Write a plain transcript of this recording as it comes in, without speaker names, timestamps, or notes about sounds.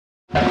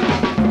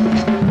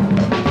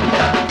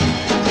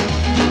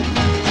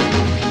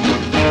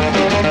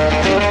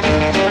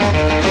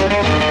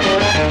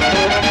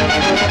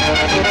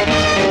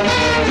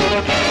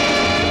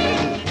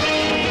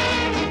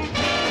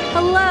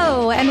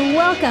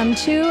welcome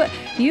to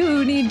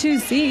You Need to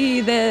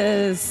See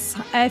This,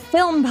 a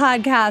film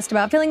podcast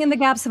about filling in the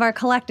gaps of our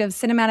collective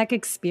cinematic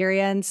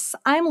experience.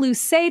 I'm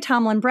Luce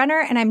Tomlin-Brenner,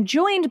 and I'm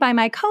joined by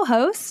my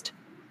co-host...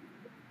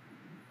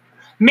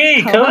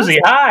 Me, Cozy,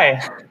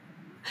 hi!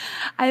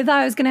 I thought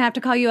I was going to have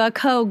to call you a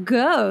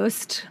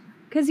co-ghost,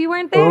 because you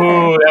weren't there.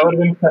 Ooh,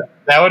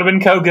 that would have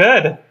been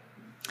co-good.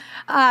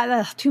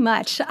 Too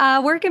much.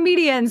 We're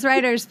comedians,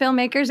 writers,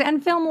 filmmakers,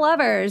 and film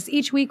lovers.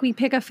 Each week we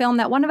pick a film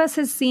that one of us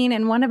has seen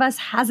and one of us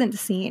hasn't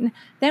seen.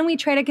 Then we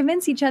try to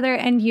convince each other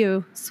and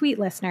you, sweet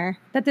listener,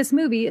 that this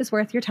movie is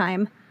worth your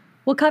time.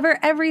 We'll cover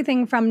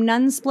everything from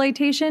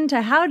nunsploitation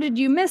to how did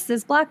you miss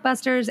this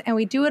blockbusters, and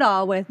we do it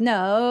all with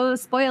no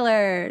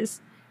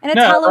spoilers. And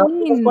it's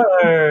Halloween. No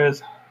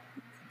spoilers.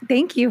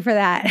 Thank you for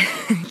that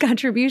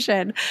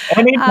contribution.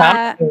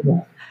 Anytime.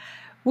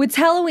 It's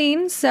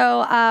Halloween,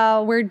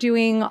 so we're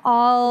doing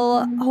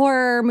all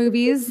horror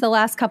movies the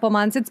last couple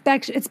months.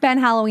 It's been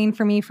Halloween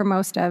for me for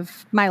most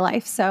of my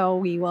life, so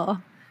we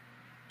will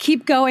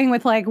keep going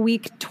with like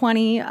week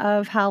 20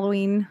 of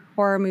Halloween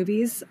horror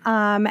movies.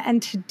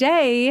 And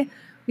today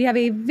we have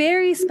a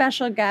very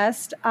special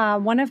guest,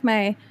 one of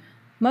my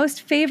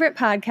most favorite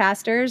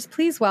podcasters.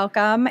 Please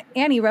welcome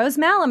Annie Rose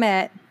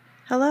Malamet.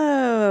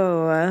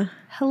 Hello.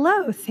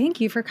 Hello.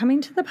 Thank you for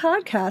coming to the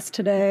podcast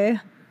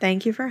today.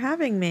 Thank you for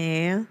having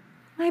me.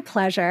 My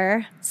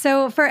pleasure.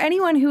 So for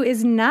anyone who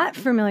is not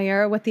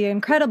familiar with the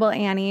incredible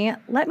Annie,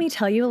 let me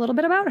tell you a little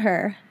bit about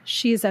her.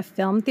 She's a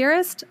film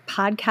theorist,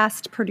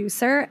 podcast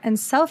producer, and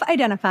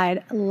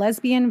self-identified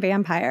lesbian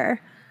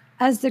vampire.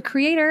 As the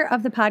creator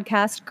of the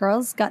podcast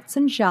Girls, Guts,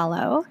 and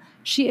Giallo,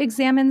 she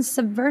examines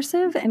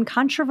subversive and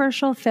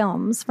controversial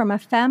films from a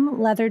femme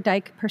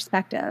leatherdyke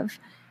perspective.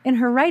 In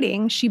her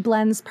writing, she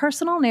blends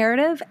personal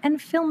narrative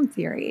and film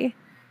theory.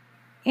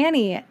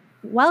 Annie,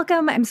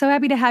 welcome. I'm so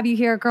happy to have you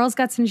here. Girls,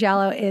 Guts, and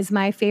Giallo is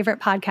my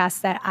favorite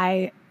podcast that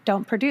I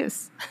don't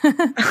produce.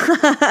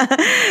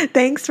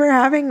 Thanks for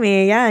having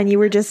me. Yeah, and you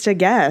were just a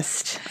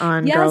guest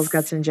on Yes. Girls,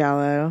 Guts, and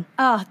Giallo.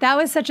 Oh, that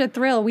was such a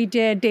thrill. We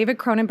did David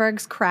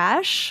Cronenberg's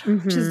Crash,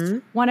 which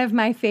is one of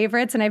my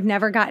favorites, and I've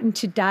never gotten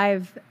to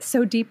dive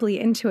so deeply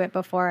into it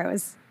before. It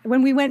was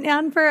when we went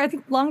on for, I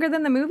think, longer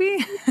than the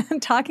movie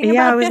talking about it.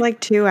 Yeah, it was like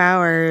 2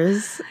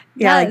 hours.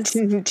 Yeah, Yes.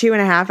 like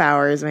 2.5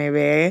 hours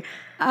maybe.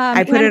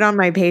 I put it on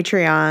my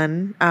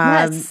Patreon.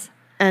 Yes.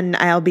 And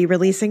I'll be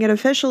releasing it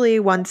officially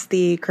once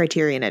the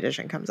Criterion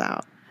edition comes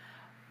out.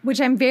 Which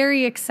I'm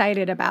very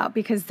excited about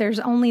because there's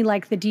only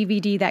like the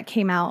DVD that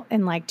came out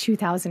in like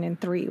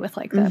 2003 with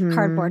like the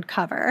cardboard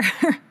cover.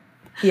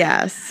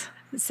 Yes.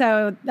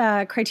 So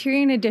the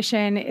Criterion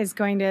edition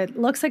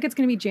looks like it's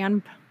going to be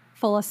jam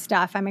full of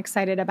stuff I'm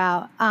excited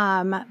about.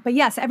 But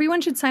yes,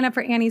 everyone should sign up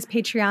for Annie's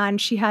Patreon.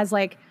 She has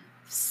like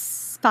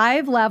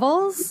 5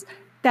 levels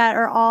that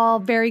are all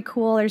very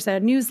cool. There's a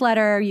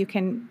newsletter.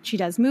 She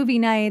does movie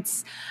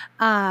nights.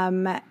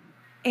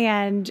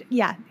 And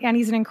yeah,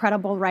 Annie's an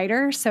incredible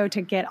writer. So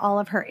to get all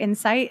of her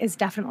insight is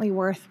definitely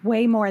worth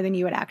way more than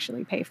you would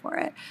actually pay for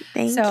it.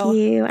 Thank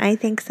you. I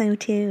think so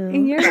too.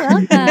 You're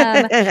welcome.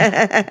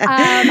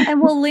 And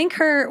we'll link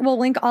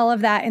all of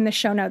that in the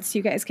show notes so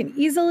you guys can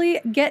easily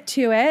get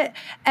to it.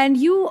 And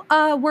you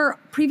were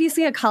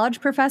previously a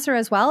college professor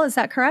as well. Is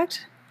that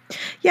correct?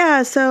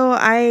 Yeah, so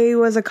I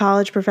was a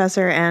college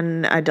professor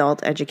and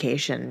adult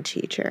education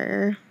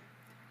teacher.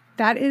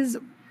 That is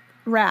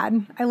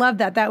rad. I love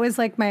that. That was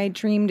like my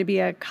dream to be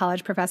a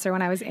college professor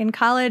when I was in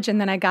college,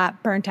 and then I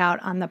got burnt out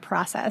on the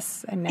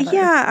process and never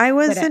I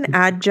was did it. an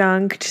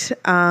adjunct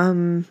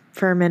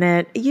for a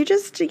minute. You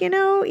just, you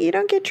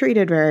don't get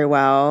treated very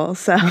well.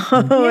 So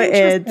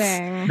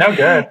it's No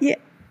good.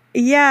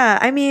 Yeah,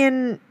 I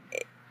mean,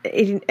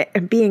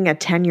 being a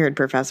tenured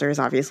professor is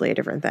obviously a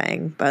different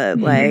thing, but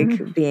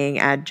like being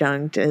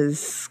adjunct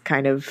is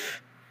kind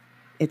of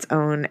its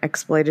own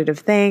exploitative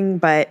thing.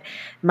 But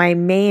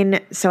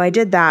so I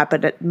did that,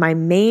 but my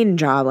main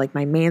job, like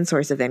my main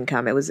source of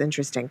income, it was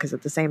interesting because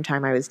at the same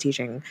time I was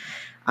teaching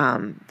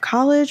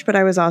college, but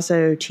I was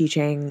also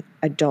teaching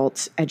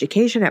adult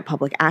education at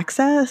public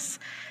access.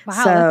 Wow,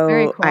 so that's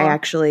very cool. I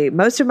actually,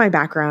 most of my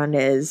background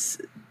is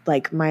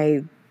like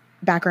my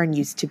background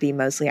used to be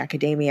mostly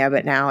academia,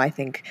 but now I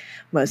think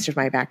most of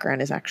my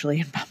background is actually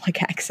in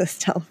public access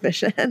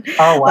television.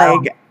 Oh, wow.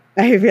 Like,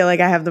 I feel like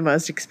I have the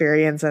most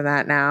experience in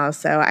that now.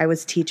 So I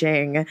was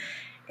teaching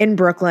in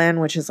Brooklyn,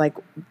 which is like,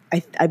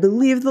 I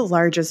believe the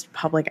largest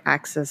public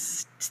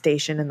access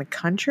station in the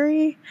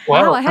country.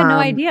 Wow, I had no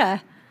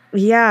idea.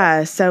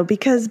 Yeah. So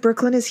because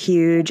Brooklyn is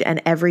huge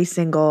and every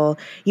single,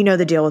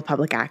 the deal with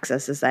public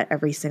access is that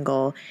every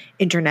single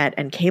internet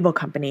and cable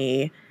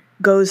company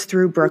goes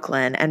through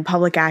Brooklyn, and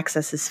public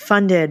access is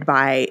funded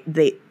by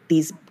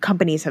these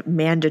companies that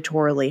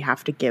mandatorily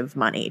have to give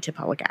money to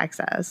public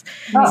access.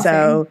 Oh.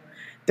 So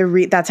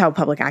that's how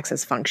public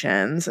access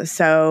functions.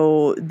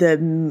 So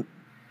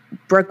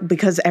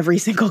because every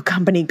single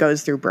company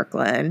goes through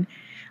Brooklyn,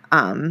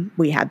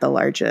 we had the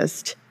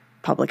largest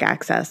public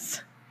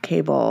access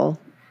cable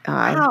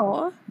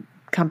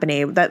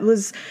company that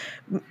was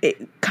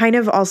kind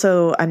of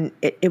also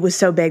it was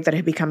so big that it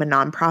had become a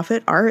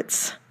nonprofit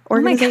arts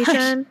organization. Oh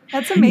my gosh,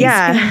 that's amazing.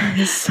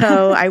 Yeah.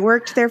 So I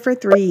worked there for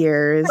 3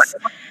 years,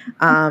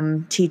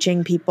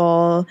 teaching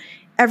people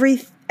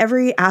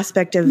every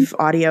aspect of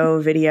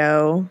audio,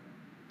 video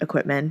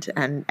equipment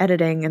and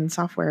editing and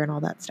software and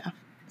all that stuff.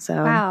 So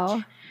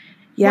wow.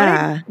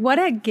 yeah. What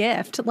a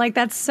gift. Like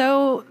that's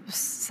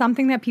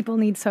something that people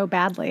need so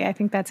badly. I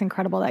think that's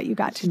incredible that you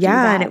got to do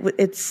that.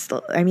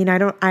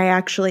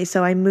 And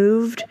so I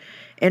moved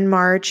in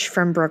March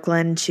from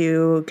Brooklyn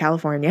to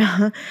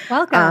California.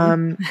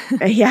 Welcome.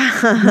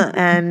 Yeah.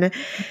 And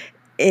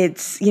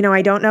it's,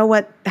 I don't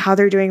know how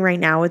they're doing right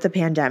now with the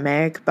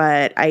pandemic,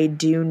 but I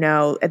do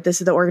know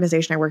this is the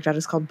organization I worked at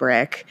is called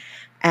BRIC.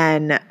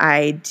 And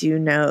I do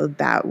know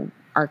that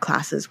our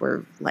classes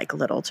were like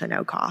little to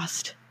no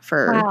cost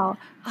for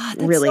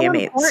really so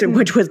amazing,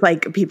 which was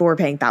like people were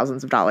paying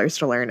thousands of dollars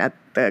to learn at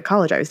the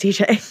college I was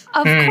teaching.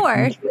 Of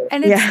course.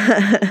 And it's,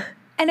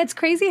 and it's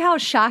crazy how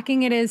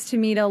shocking it is to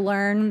me to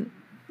learn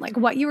like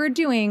what you were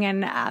doing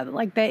and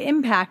like the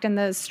impact and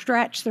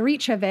the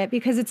reach of it,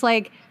 because it's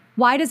like,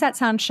 why does that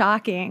sound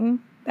shocking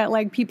that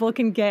like people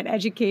can get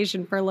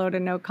education for low to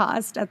no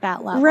cost at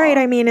that level? Right.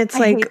 I mean, it's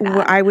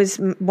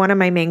one of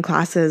my main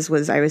classes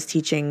was I was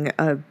teaching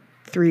a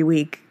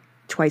 3-week,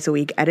 twice a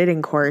week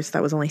editing course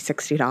that was only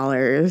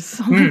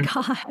 $60. Oh my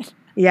God.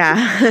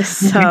 Yeah.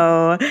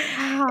 So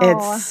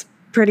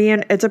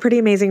it's a pretty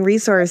amazing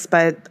resource,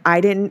 but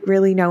I didn't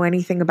really know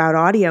anything about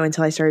audio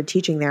until I started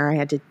teaching there. I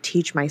had to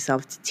teach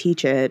myself to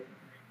teach it.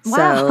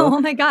 Wow. So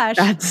oh my gosh.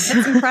 That's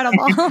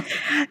incredible.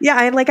 Yeah.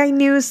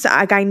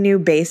 I knew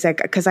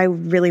basic because I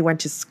really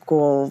went to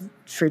school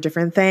for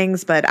different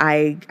things, but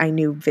I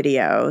knew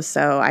video.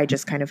 So I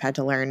just kind of had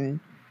to learn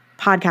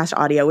podcast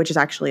audio, which is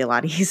actually a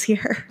lot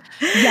easier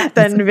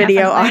than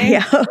video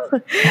audio.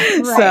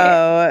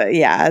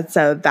 Right.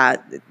 So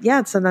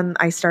then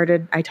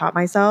I taught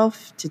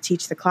myself to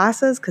teach the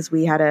classes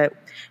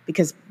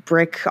because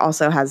BRIC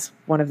also has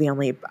one of the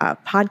only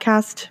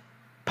podcast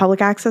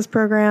public access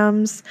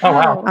programs. Oh,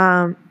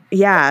 wow.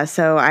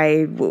 So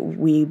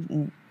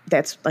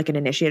that's like an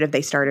initiative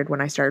they started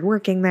when I started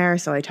working there.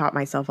 So I taught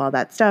myself all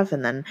that stuff.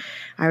 And then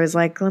I was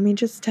like, let me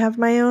just have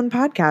my own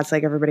podcast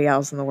like everybody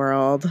else in the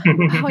world.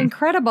 Wow,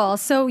 incredible.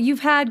 So you've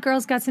had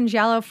Girls, Guts, and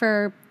Giallo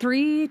for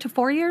 3 to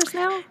 4 years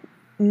now?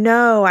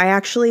 No, I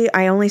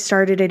only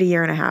started it a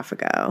year and a half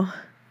ago.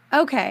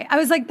 Okay. I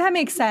was like, that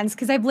makes sense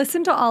because I've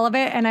listened to all of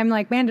it and I'm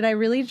like, man, did I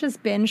really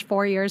just binge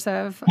 4 years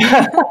of...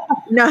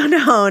 No.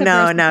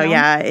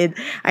 Yeah.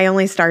 I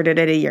only started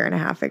it a year and a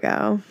half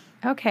ago.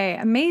 Okay,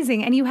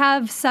 amazing. And you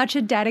have such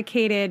a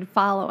dedicated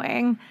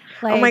following.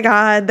 Oh my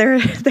God, they're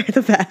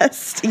the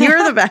best.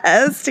 You're the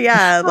best.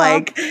 Yeah,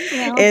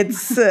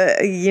 it's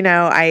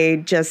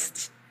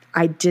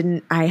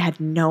I had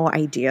no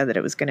idea that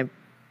it was going to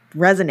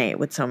resonate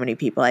with so many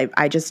people.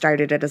 I just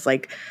started it as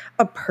like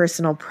a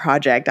personal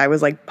project. I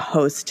was like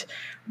post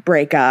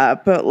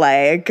breakup,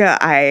 like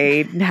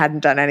I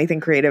hadn't done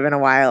anything creative in a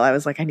while. I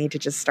was like, I need to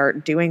just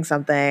start doing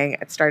something.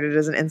 It started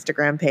as an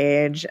Instagram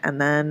page, and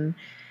then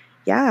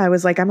I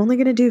was like, I'm only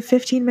going to do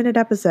 15-minute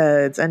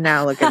episodes, and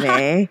now look at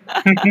me.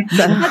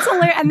 That's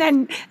hilarious.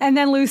 And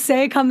then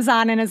Luce comes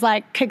on and is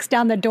like, kicks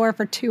down the door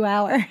for 2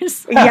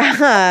 hours.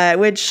 Yeah,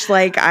 which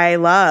like I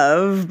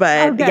love,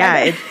 but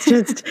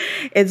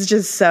it's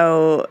just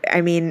so.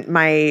 I mean,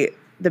 my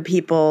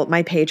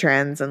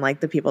patrons and like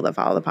the people that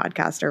follow the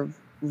podcast are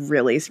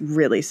really,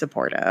 really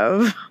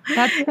supportive.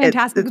 That's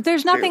fantastic.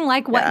 There's nothing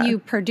like what you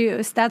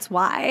produce. That's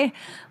why.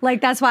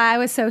 That's why I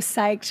was so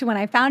psyched when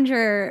I found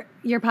your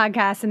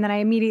podcast, and then I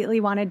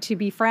immediately wanted to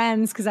be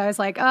friends because I was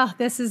like, oh,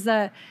 this is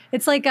this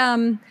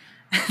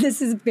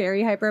is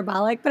very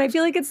hyperbolic, but I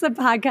feel like it's the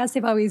podcast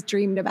I've always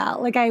dreamed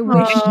about. Like I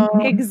wish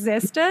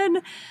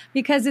existed,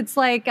 because it's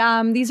like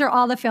these are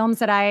all the films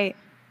that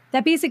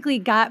basically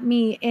got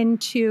me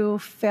into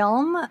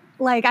film.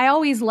 Like I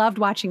always loved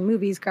watching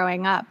movies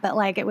growing up, but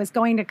like it was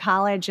going to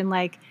college and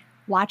like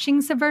watching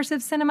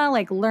subversive cinema,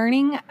 like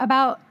learning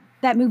about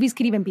that movies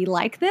could even be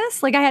like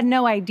this. Like I had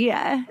no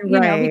idea, you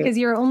know, because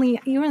you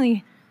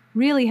only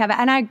really have,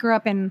 and I grew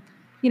up in,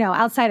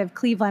 outside of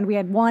Cleveland, we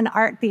had one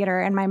art theater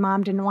and my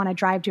mom didn't want to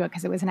drive to it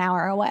because it was an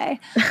hour away.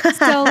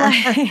 So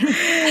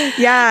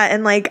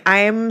and like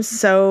in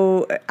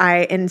so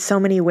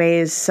many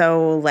ways,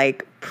 so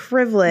like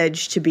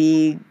privileged to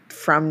be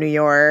from New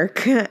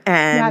York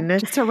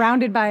and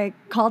surrounded by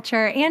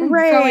culture and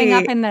growing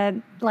up in the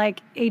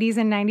like 80s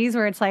and 90s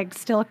where it's like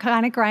still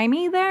kind of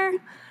grimy there.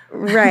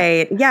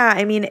 Right. Yeah.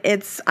 I mean,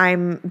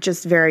 I'm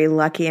just very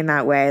lucky in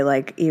that way.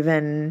 Like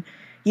even,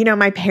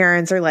 my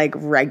parents are like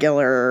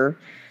regular,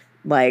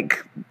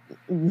 like,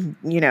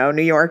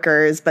 New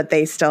Yorkers, but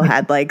they still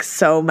had like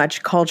so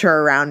much culture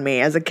around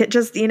me as a kid.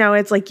 Just,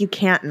 it's like you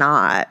can't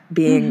not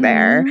being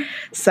there.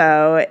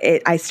 So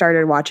I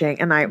started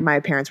watching, and my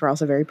parents were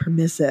also very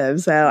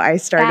permissive. So I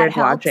started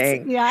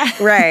watching. Yeah.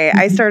 Right.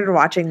 I started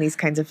watching these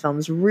kinds of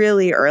films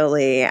really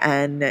early,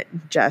 and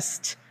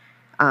just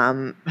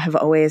have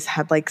always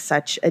had like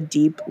such a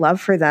deep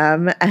love for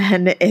them.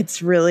 And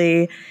it's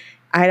really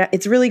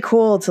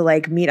cool to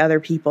like meet other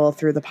people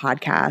through the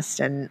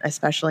podcast. And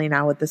especially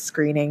now with the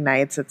screening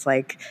nights, it's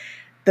like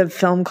the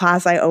film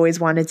class I always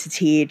wanted to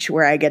teach,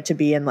 where I get to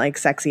be in like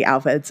sexy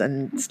outfits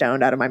and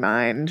stoned out of my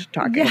mind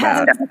talking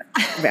about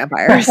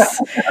vampires.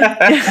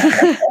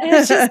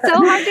 It's just so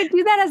hard to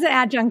do that as an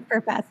adjunct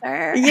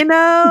professor. You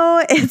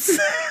know, it's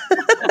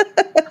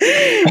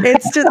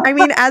just, I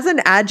mean, as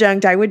an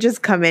adjunct, I would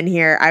just come in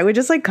here. I would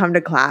just like come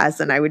to class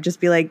and I would just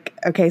be like,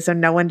 okay, so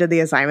no one did the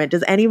assignment.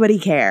 Does anybody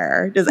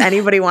care? Does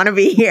anybody want to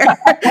be here?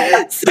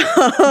 So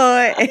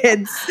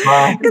it's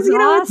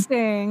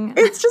exhausting.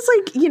 It's just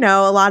like, you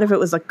know, a lot of it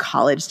was like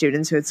college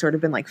students who had sort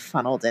of been like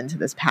funneled into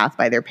this path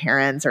by their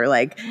parents, or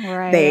like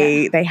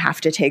they have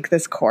to take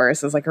this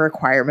course as like a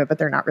requirement, but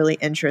they're not really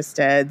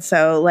interested.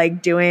 So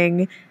like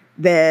doing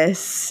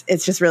this,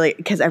 it's just really,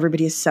 because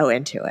everybody is so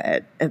into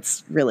it.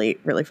 It's really,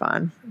 really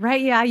fun.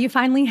 Right. Yeah. You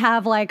finally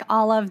have like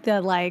all of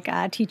the like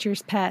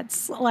teachers'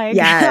 pets. Like,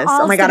 yes.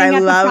 Oh my God. I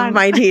love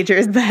my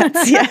teachers'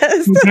 pets.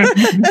 Yes.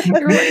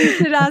 You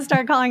should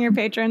start calling your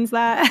patrons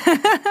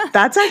that.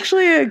 That's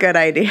actually a good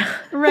idea.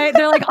 Right.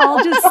 They're like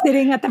all just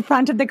sitting at the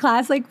front of the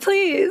class, like,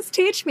 please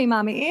teach me,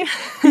 mommy.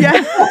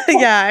 Yeah.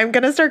 Yeah. I'm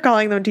going to start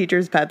calling them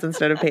teachers' pets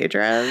instead of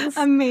patrons.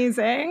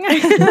 Amazing.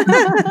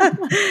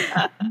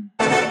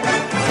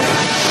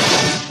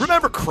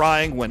 Remember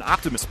crying when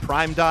Optimus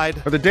Prime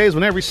died? Or the days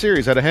when every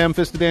series had a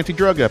ham-fisted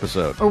anti-drug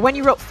episode? Or when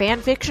you wrote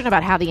fan fiction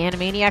about how the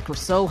Animaniacs were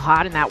so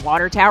hot in that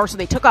water tower, so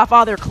they took off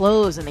all their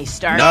clothes and they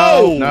started...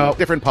 No,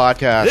 different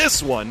podcast.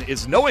 This one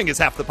is Knowing is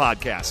Half the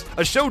Podcast,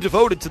 a show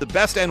devoted to the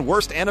best and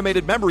worst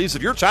animated memories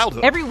of your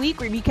childhood. Every week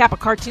we recap a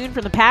cartoon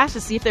from the past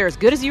to see if they're as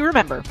good as you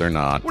remember. They're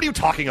not. What are you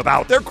talking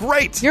about? They're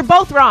great! You're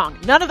both wrong.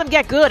 None of them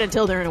get good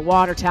until they're in a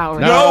water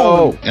tower.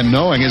 No! And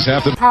Knowing is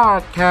Half the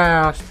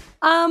Podcast.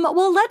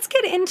 Well, let's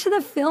get into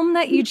the film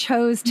that you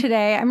chose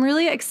today. I'm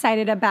really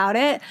excited about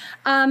it.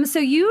 So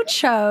you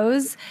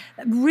chose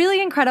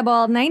really incredible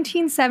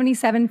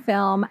 1977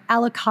 film,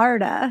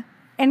 Alucarda.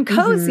 And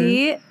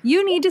Cozy,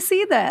 you need to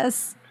see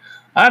this.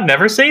 I've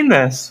never seen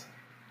this.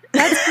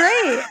 That's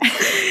great.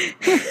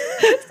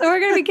 So we're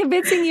going to be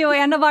convincing you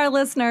and of our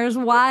listeners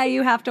why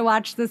you have to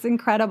watch this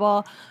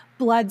incredible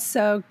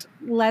blood-soaked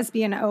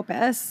lesbian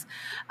opus.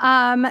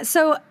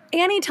 So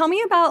Annie, tell me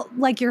about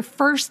like your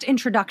first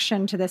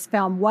introduction to this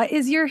film. What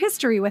is your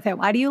history with it?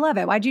 Why do you love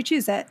it? Why'd you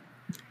choose it?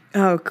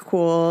 Oh,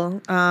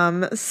 cool.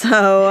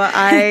 So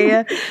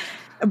I,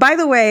 by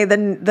the way,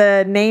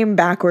 the name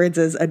backwards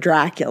is a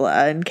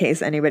Dracula, in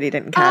case anybody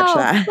didn't catch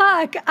that.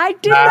 Fuck. I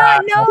did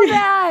not know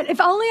that.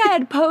 If only I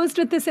had posed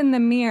with this in the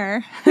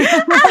mirror.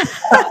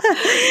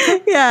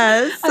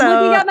 Yeah. So,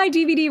 I'm looking at my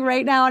DVD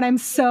right now and I'm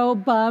so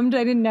bummed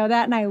I didn't know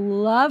that. And I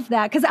love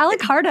that because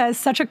Alucarda is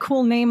such a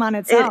cool name on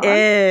its own. It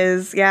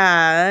is.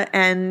 Yeah.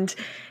 And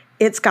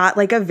it's got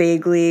like a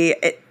vaguely,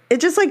 it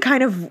just like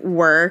kind of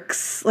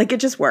works. Like it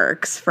just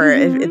works for,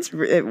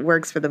 it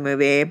works for the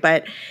movie.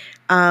 But,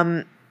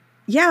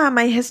 yeah,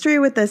 my history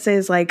with this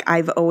is like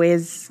I've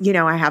always, you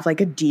know, I have like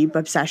a deep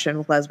obsession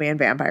with lesbian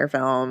vampire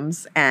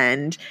films.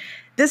 And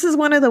this is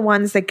one of the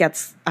ones that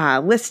gets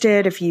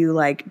listed if you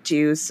like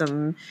do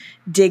some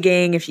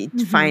digging, if you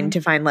find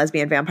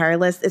lesbian vampire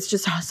lists. It's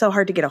just so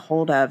hard to get a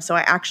hold of. So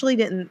I actually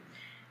didn't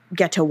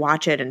get to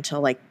watch it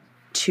until like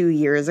 2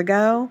 years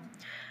ago.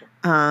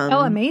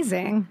 Oh,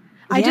 amazing.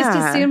 I just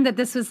assumed that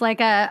this was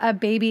like a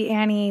baby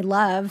Annie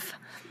love.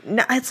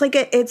 No, it's like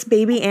it's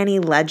Baby Annie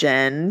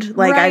legend.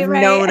 Like I've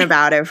known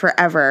about it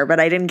forever, but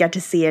I didn't get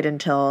to see it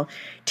until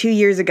 2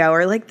 years ago.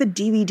 Or like the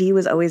DVD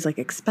was always like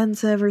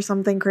expensive or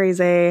something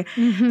crazy.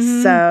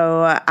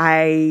 So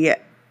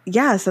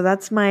so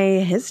that's my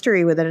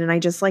history with it, and I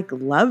just like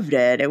loved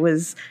it. It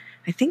was,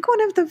 I think, one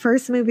of the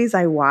first movies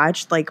I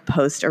watched like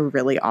post a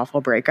really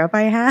awful breakup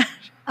I had.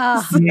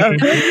 Oh, so,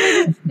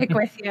 stick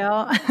with you.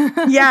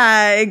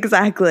 Yeah,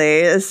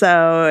 exactly.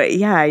 So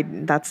yeah,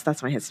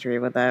 that's my history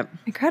with it.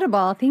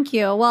 Incredible. Thank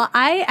you. Well,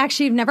 I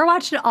actually have never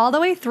watched it all the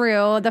way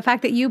through. The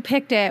fact that you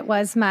picked it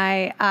was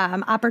my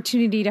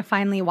opportunity to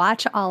finally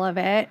watch all of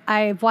it.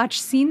 I've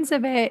watched scenes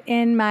of it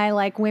in my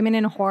like women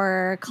in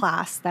horror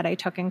class that I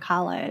took in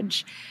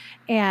college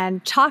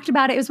and talked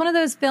about it. It was one of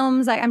those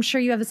films, I'm sure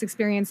you have this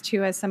experience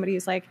too, as somebody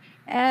who's like,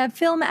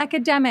 film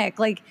academic,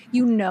 like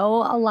you know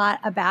a lot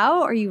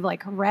about, or you've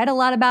like read a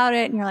lot about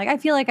it and you're like, I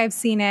feel like I've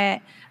seen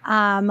it.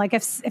 Like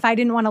if I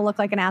didn't want to look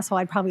like an asshole,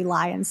 I'd probably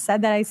lie and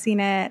said that I've seen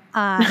it.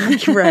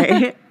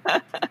 Right.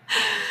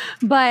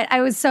 But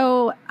I was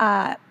so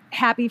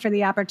happy for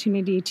the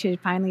opportunity to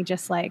finally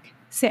just like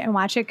sit and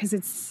watch it because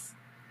it's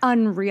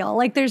unreal.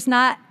 Like there's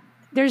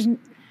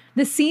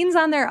the scenes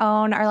on their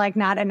own are like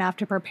not enough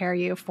to prepare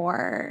you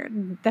for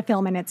the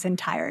film in its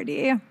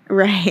entirety.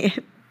 Right.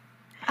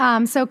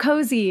 So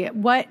Cozy,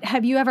 what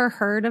have you ever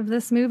heard of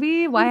this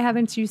movie? Why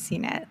haven't you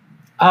seen it?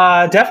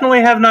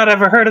 Definitely have not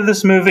ever heard of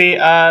this movie.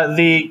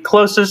 The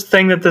closest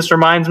thing that this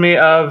reminds me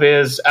of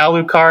is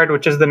Alucard,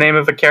 which is the name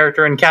of a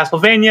character in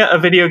Castlevania, a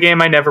video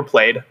game I never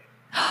played.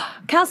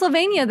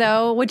 Castlevania,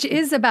 though, which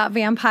is about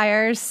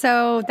vampires,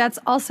 so that's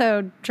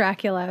also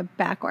Dracula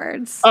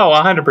backwards. Oh,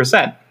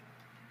 100%.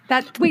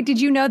 Wait, did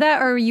you know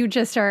that, or you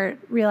just are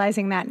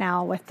realizing that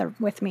now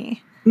with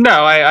me?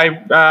 No,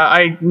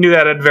 I knew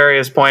that at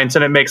various points,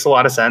 and it makes a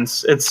lot of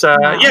sense. It's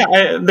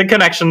the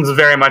connection's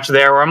very much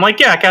there. Where I'm like,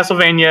 yeah,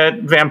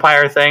 Castlevania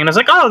vampire thing, and I was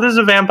like, oh, this is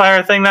a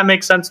vampire thing. That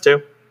makes sense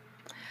too.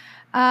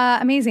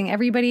 Amazing.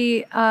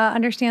 Everybody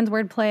understands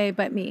wordplay,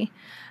 but me.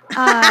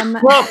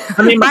 Well,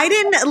 I mean,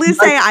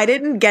 I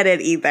didn't get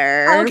it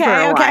either for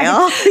a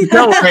while.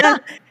 No,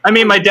 I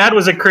mean, my dad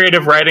was a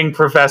creative writing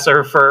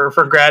professor for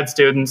grad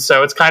students,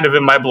 so it's kind of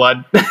in my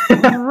blood.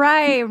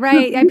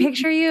 Right. I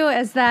picture you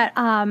as that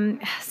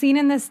scene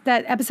in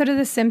that episode of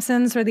The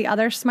Simpsons where the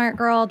other smart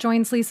girl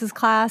joins Lisa's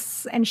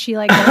class and she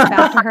like goes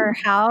back to her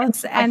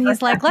house and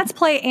he's like, let's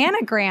play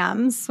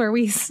anagrams where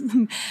we, what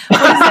is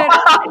it?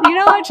 You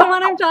know which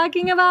one I'm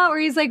talking about? Where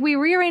he's like, we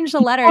rearrange the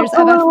letters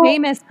of a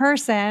famous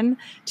person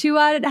to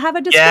have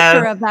a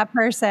descriptor of that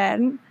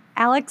person.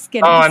 Alex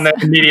Guinness. Oh, and then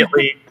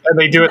immediately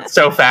they do it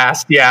so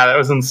fast. Yeah, that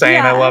was insane.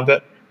 Yeah. I loved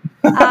it.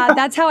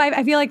 That's how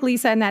I feel like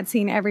Lisa in that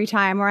scene every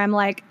time where I'm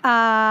like,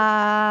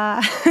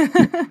 I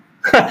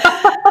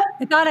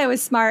thought I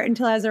was smart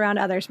until I was around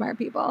other smart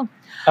people.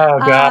 Oh,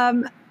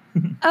 God.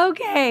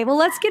 Okay, well,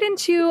 let's get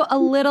into a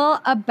little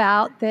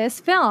about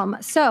this film.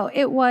 So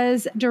it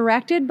was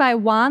directed by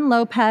Juan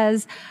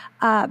Lopez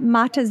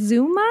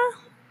Montezuma.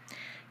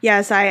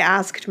 Yes, I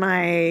asked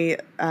my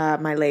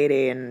my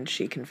lady, and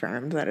she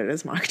confirmed that it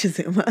is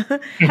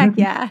Moctezuma. Heck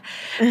yeah.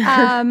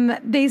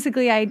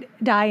 Basically, I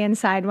die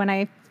inside when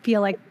I feel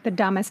like the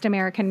dumbest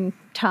American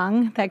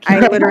tongue that I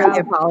literally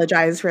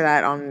apologize for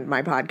that on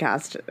my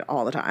podcast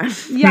all the time.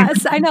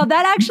 Yes, I know.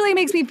 That actually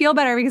makes me feel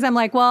better because I'm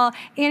like, well,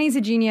 Annie's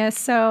a genius,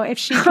 so if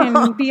she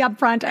can be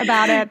upfront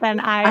about it, then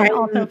I'm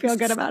also feel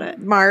good about it.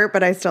 Smart,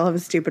 but I still have a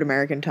stupid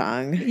American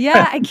tongue.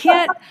 Yeah, I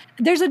can't.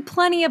 There's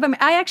plenty of them.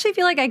 I actually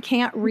feel like I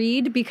can't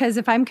read because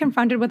if I'm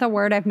confronted with a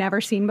word I've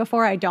never seen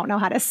before, I don't know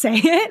how to say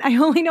it. I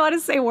only know how to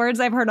say words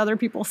I've heard other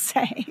people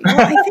say. Well,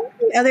 I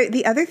think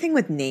the other thing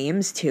with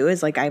names too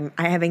is like I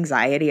have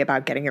anxiety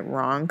about getting it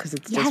wrong because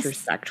it's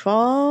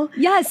disrespectful.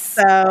 Yes.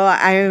 So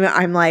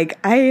I'm like,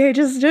 I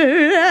just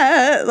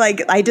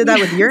like I did that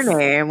with your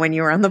name when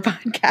you were on the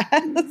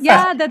podcast.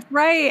 Yeah, that's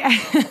right.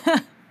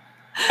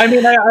 I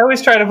mean, I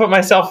always try to put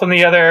myself on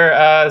the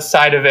other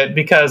side of it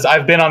because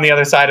I've been on the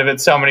other side of it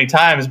so many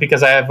times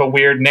because I have a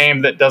weird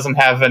name that doesn't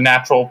have a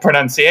natural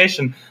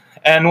pronunciation.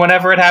 And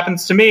whenever it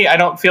happens to me, I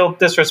don't feel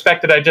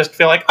disrespected. I just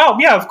feel like, oh,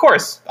 yeah, of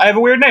course. I have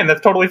a weird name.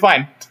 That's totally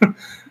fine.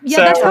 Yeah,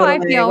 so, that's how I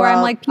feel, where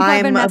I'm like, people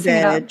have been messing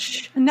it up.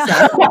 No.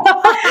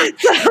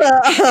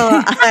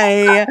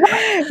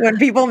 When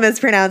people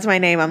mispronounce my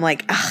name, I'm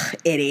like, ugh,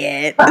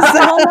 idiot. So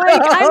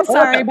like, I'm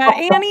sorry, but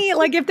Annie,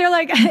 like, if they're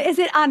like, is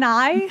it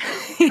Anai?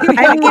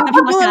 I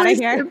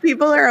mean,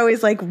 people are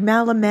always like,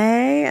 Malamet,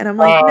 and I'm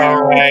like,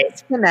 no,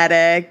 it's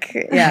phonetic.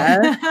 Yeah.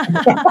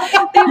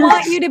 They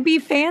want you to be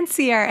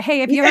fancier.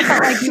 Hey, if you ever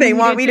felt like they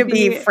want me to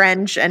be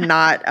French and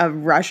not a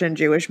Russian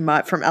Jewish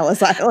mutt from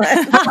Ellis Island.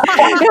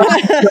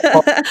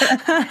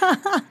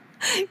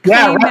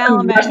 Yeah,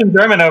 Russian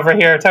German over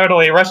here,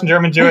 totally Russian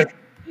German Jewish.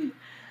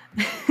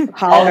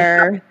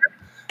 Holler,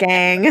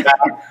 gang.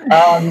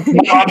 Mom's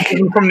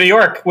from New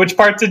York. Which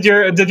part did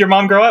your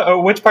mom grow up?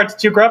 Or which part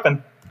did you grow up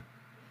in?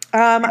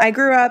 I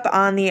grew up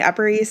on the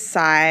Upper East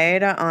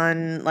Side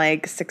on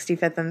like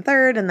 65th and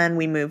 3rd, and then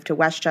we moved to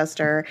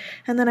Westchester,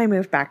 and then I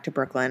moved back to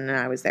Brooklyn, and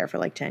I was there for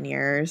like 10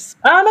 years.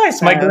 Oh, nice.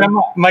 So,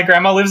 my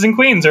grandma lives in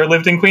Queens, or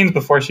lived in Queens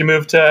before she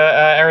moved to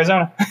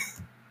Arizona.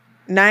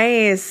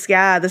 Nice.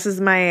 Yeah, this is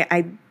my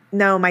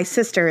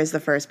sister is the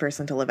first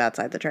person to live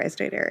outside the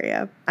tri-state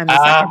area. I'm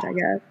the second, I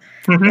guess.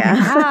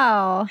 Yeah.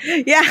 Wow.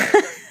 Yeah.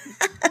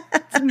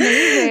 It's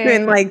amazing.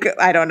 Been like,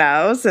 I don't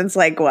know, since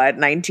like what,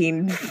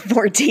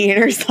 1914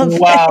 or something.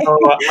 Wow.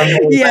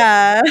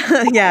 Yeah.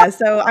 Yeah.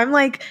 So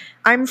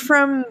I'm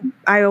from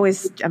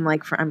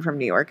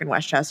New York and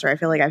Westchester. I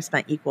feel like I've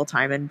spent equal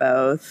time in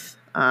both.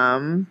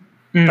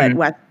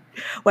 But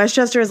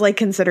Westchester is like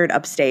considered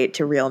upstate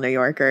to real New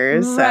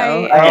York-ers.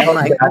 Right. So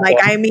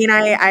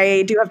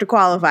I do have to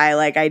qualify.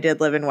 Like I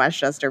did live in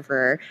Westchester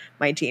for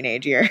my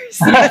teenage years.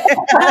 So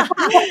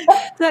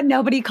that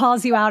nobody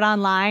calls you out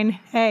online.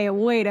 Hey,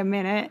 wait a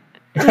minute.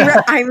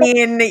 I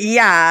mean,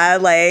 yeah,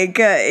 like,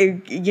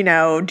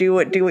 do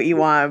what you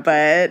want.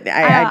 But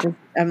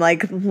I'm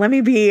like, let me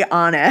be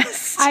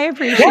honest. I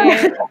appreciate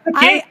it.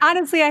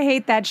 I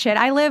hate that shit.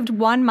 I lived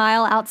 1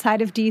 mile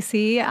outside of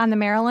DC on the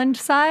Maryland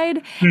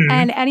side.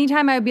 And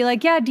anytime I would be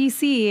like, yeah,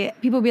 DC,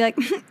 people would be like,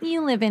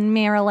 you live in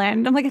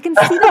Maryland. I'm like, I can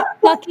see the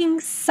fucking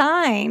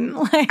sign.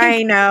 Like,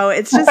 I know.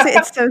 It's so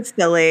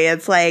silly.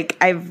 It's like,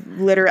 I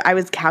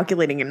was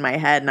calculating in my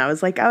head and I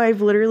was like, oh,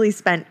 I've literally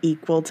spent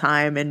equal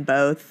time in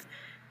both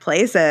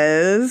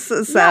places.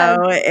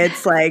 So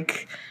it's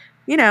like,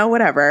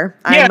 whatever.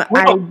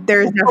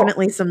 There's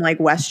definitely some like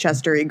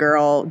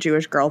Westchester-y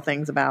Jewish girl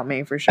things about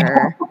me for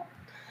sure.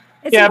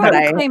 It's Yeah,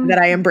 important but to claim- that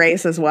I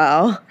embrace as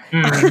well.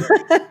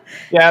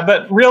 Yeah,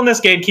 but realness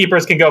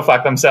gatekeepers can go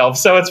fuck themselves,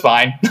 so it's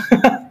fine.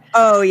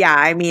 Oh yeah,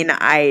 I mean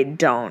I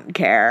don't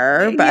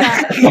care, but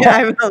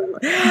Yeah.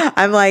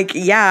 I'm like,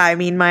 yeah, I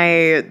mean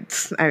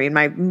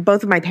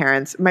both of my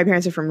parents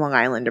are from Long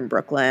Island and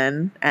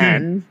Brooklyn,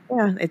 and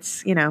yeah,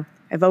 it's, you know,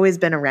 I've always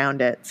been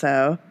around it,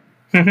 so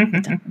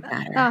it doesn't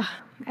matter. Oh,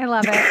 I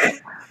love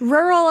it.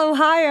 Rural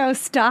Ohio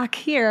stock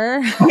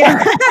here.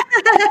 Yeah.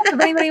 If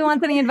anybody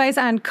wants any advice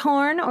on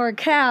corn or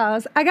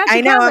cows, I got you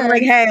I know. covered. I'm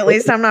like, hey, at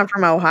least I'm not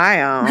from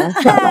Ohio.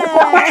 Listen,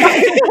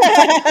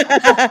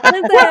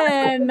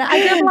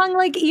 I grew up along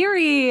Lake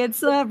Erie.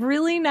 It's a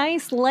really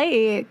nice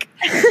lake.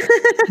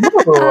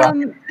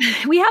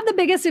 We have the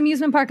biggest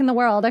amusement park in the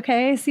world,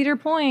 okay? Cedar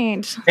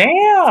Point.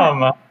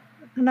 Damn. I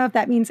don't know if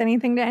that means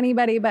anything to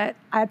anybody, but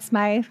that's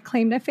my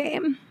claim to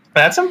fame.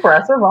 That's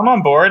impressive. I'm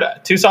on board.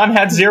 Tucson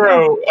had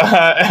zero,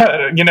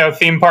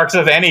 theme parks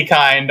of any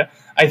kind.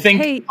 I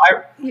think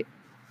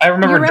I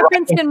remember. You're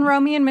referenced in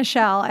Romy and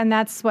Michelle, and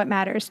that's what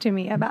matters to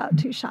me about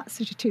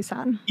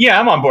Tucson. Yeah,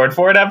 I'm on board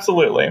for it.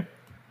 Absolutely.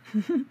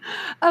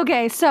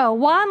 Okay, so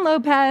Juan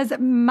Lopez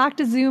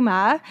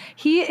Moctezuma,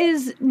 he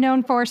is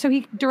known for, so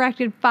he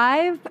directed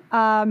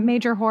 5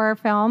 major horror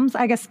films.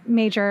 I guess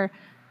major,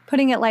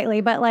 putting it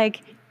lightly, but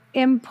like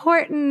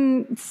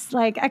important,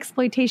 like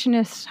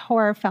exploitationist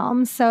horror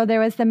films. So there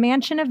was The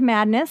Mansion of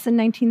Madness in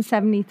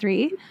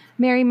 1973,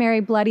 Mary, Mary,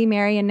 Bloody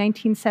Mary in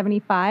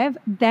 1975.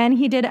 Then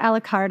he did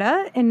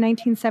Alucarda in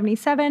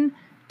 1977,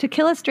 To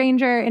Kill a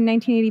Stranger in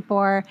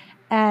 1984,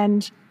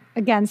 and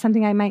again,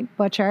 something I might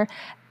butcher,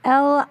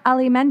 El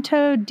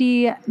Alimento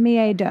de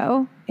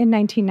Miedo in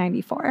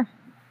 1994.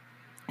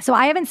 So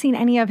I haven't seen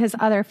any of his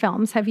other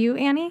films. Have you,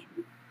 Annie?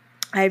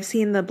 I've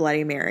seen the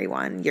Bloody Mary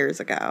one years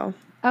ago.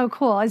 Oh,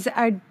 cool. Is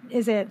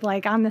it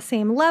like on the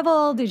same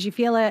level? Did you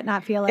feel it,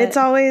 not feel it? It's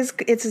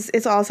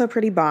also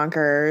pretty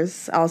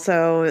bonkers.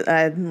 Also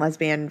a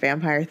lesbian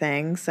vampire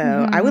thing.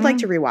 So I would like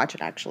to rewatch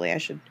it, actually. I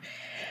should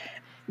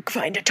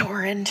find a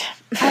torrent.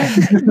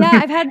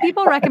 I've had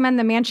people recommend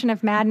The Mansion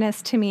of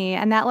Madness to me,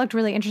 and that looked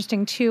really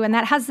interesting too. And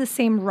that has the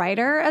same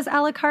writer as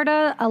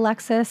Alucarda,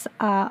 Alexis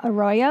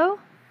Arroyo.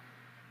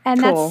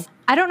 And cool.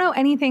 I don't know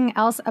anything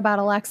else about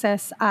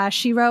Alexis.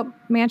 She wrote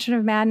Mansion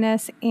of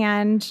Madness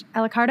and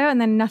Alucarda, and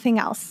then nothing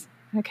else.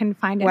 I couldn't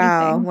find anything.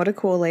 Wow, what a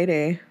cool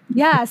lady.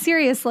 Yeah,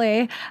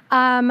 seriously.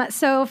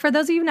 So for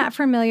those of you not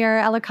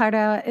familiar,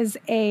 Alucarda is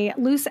a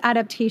loose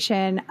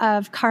adaptation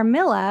of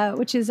Carmilla,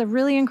 which is a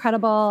really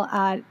incredible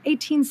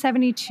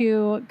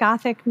 1872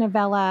 Gothic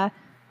novella,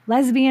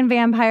 lesbian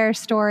vampire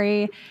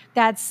story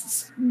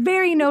that's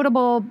very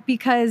notable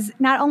because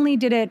not only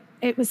did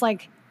it was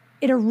like,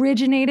 it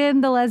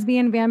originated the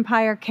lesbian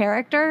vampire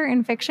character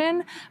in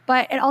fiction,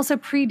 but it also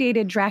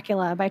predated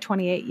Dracula by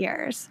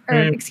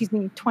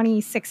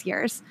 26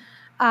 years.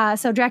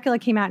 So Dracula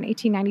came out in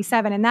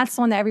 1897, and that's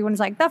the one that everyone's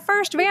like, the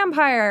first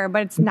vampire,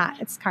 but it's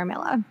not. It's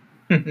Carmilla.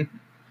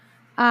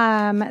 So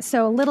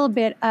a little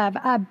bit of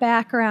a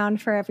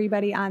background for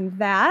everybody on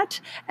that.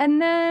 And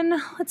then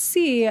let's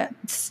see.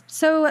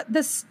 So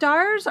the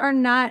stars are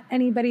not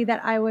anybody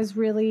that I was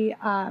really,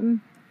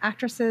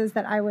 actresses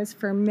that I was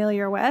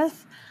familiar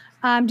with.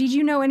 Did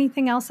you know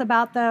anything else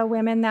about the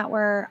women that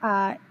were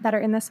that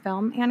are in this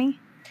film, Annie?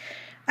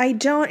 I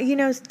don't.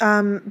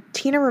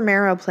 Tina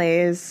Romero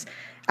plays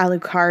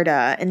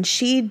Alucarda, and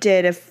she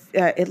did.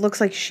 It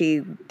looks like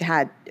she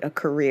had a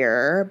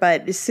career,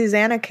 but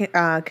Susanna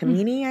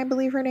Camini, I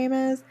believe her name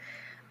is.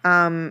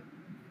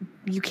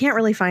 You can't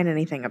really find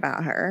anything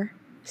about her,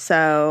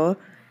 so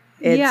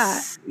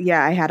it's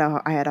I had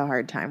a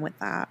hard time with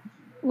that,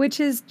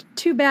 which is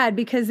too bad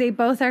because they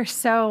both are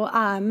so.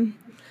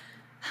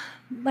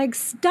 Like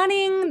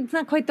stunning, it's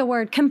not quite the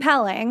word,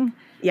 compelling.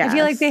 Yes. I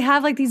feel like they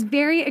have like these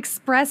very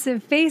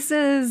expressive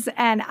faces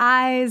and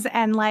eyes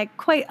and like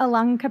quite a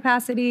lung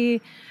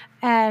capacity.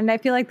 And I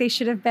feel like they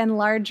should have been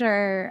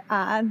larger,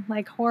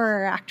 like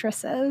horror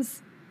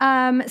actresses.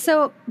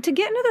 So to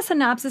get into the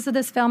synopsis of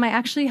this film, I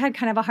actually had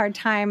kind of a hard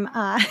time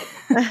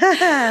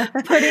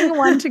putting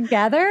one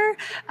together.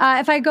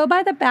 If I go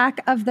by the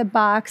back of the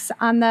box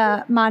on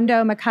the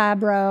Mondo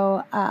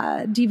Macabro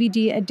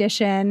DVD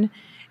edition,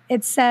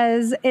 it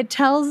says it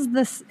tells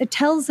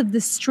of the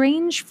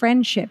strange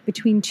friendship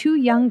between 2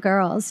 young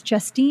girls,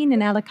 Justine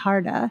and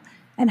Alucarda,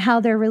 and how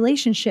their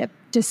relationship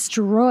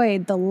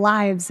destroyed the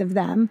lives of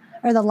them,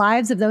 or the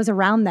lives of those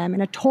around them,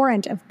 in a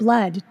torrent of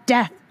blood,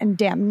 death, and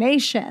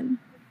damnation.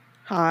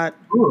 Hot.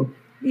 Ooh.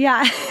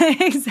 Yeah,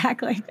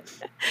 exactly.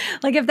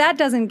 Like if that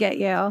doesn't get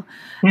you.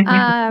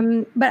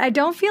 But I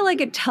don't feel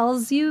like it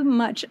tells you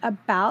much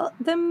about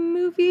the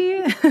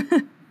movie.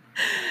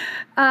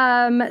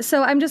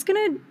 So I'm just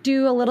going to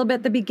do a little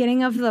bit the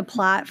beginning of the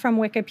plot from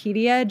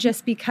Wikipedia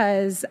just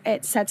because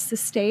it sets the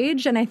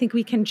stage, and I think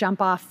we can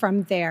jump off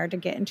from there to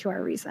get into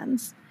our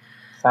reasons.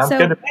 Sounds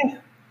good to me.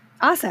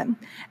 Awesome.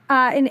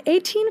 In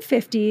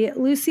 1850,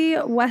 Lucy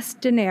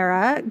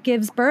Westenera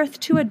gives birth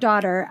to a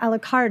daughter,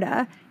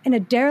 Alucarda, in a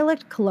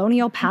derelict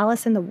colonial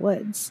palace in the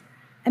woods.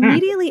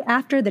 Immediately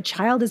after the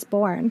child is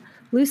born,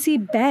 Lucy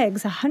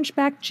begs a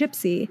hunchback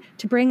gypsy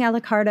to bring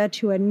Alucarda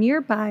to a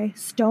nearby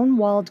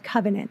stone-walled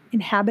convent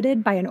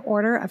inhabited by an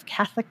order of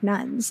Catholic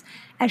nuns,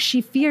 as she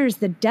fears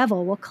the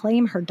devil will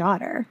claim her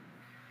daughter.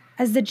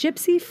 As the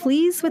gypsy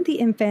flees with the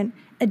infant,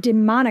 a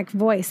demonic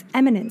voice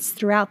emanates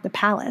throughout the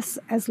palace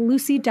as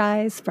Lucy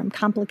dies from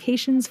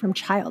complications from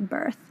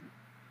childbirth.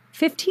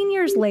 15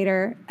 years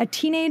later, a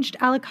teenaged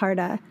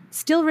Alucarda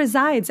still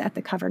resides at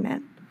the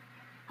convent.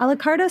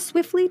 Alucarda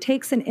swiftly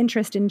takes an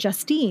interest in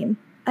Justine,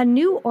 a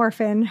new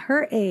orphan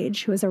her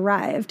age who has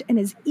arrived and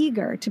is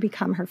eager to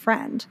become her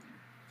friend.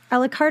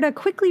 Alucarda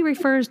quickly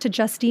refers to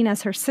Justine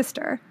as her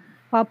sister.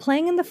 While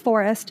playing in the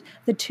forest,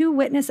 the two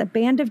witness a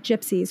band of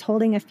gypsies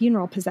holding a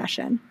funeral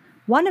procession.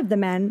 One of the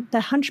men,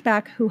 the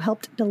hunchback who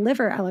helped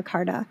deliver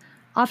Alucarda,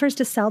 offers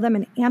to sell them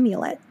an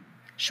amulet.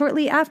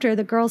 Shortly after,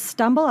 the girls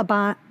stumble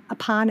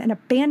upon an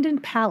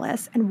abandoned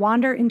palace and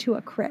wander into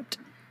a crypt.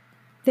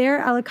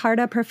 There,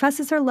 Alucarda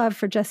professes her love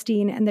for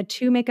Justine, and the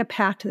two make a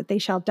pact that they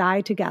shall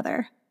die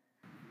together.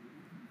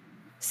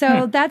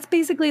 So that's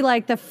basically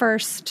like the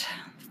first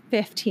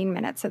 15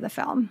 minutes of the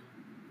film.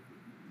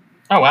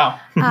 Oh,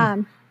 wow.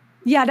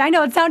 Yeah, I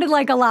know it sounded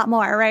like a lot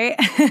more, right?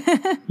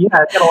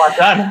 Yeah, it's got a lot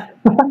done.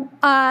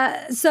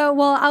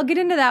 Well, I'll get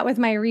into that with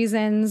my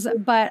reasons,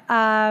 but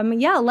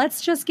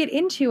let's just get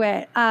into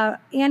it.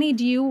 Annie,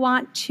 do you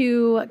want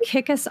to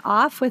kick us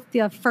off with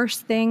the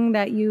first thing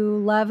that you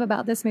love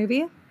about this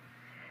movie?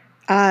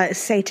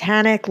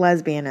 Satanic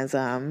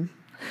lesbianism.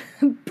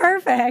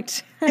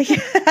 Perfect.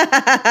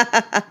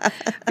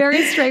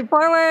 Very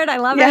straightforward. I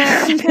love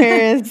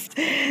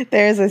it.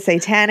 There's a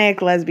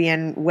satanic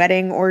lesbian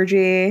wedding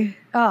orgy.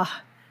 Oh.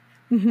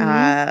 Mm-hmm.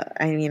 I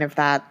mean, if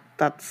that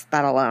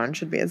alone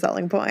should be a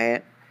selling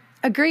point.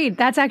 Agreed.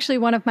 That's actually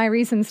one of my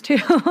reasons too.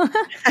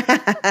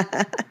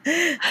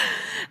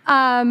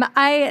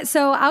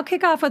 I'll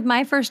kick off with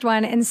my first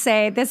one and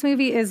say this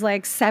movie is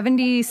like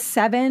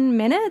 77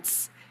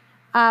 minutes.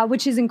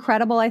 Which is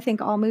incredible. I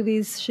think all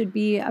movies should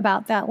be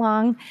about that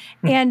long.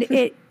 And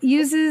it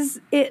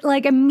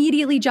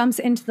immediately jumps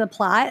into the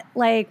plot.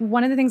 Like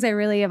one of the things I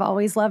really have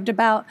always loved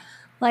about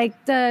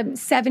like the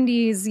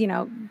 70s,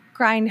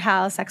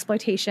 grindhouse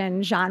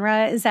exploitation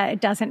genre is that it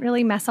doesn't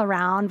really mess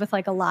around with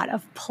like a lot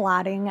of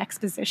plotting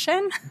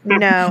exposition.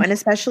 No, and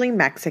especially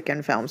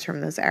Mexican films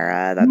from this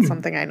era. That's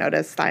something I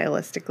noticed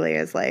stylistically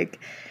is like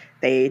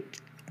they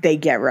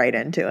get right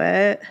into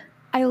it.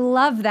 I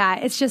love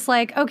that. It's just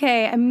like,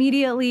 okay,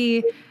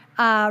 immediately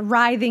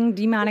writhing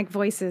demonic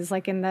voices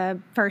like in the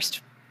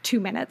first 2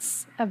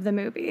 minutes of the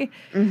movie.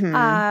 Mm-hmm.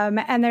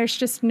 And there's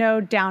just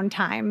no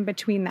downtime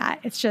between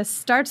that. It just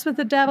starts with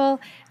the devil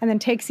and then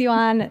takes you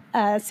on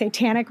a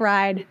satanic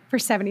ride for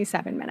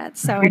 77 minutes.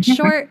 So it's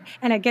short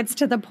and it gets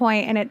to the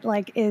point and it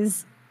like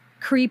is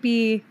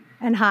creepy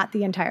and hot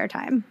the entire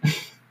time.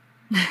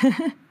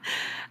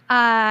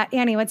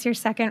 Annie, what's your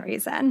second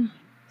reason?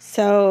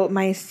 So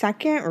my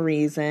second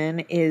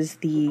reason is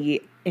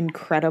the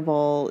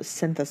incredible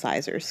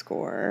synthesizer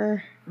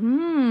score,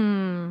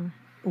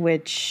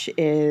 which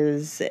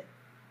is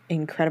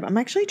incredible. I'm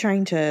actually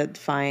trying to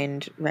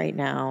find right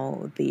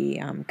now the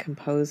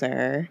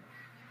composer.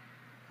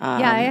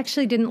 I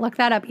actually didn't look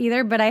that up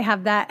either, but I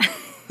have that.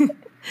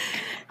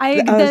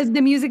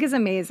 The music is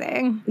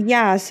amazing.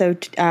 Yeah, so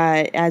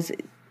as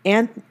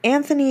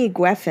Anthony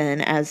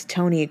Gueffin as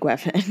Tony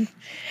Gueffin,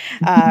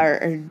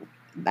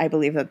 I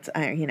believe that's,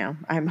 I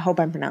hope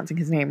I'm pronouncing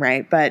his name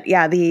right. But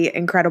yeah, the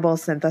incredible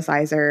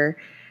synthesizer,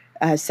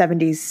 late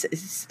 70s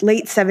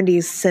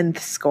synth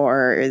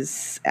score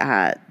is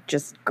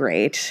just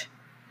great.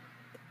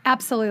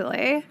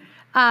 Absolutely.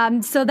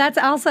 So that's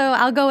also,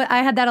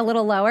 I had that a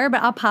little lower,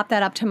 but I'll pop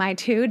that up to my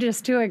 2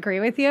 just to agree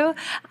with you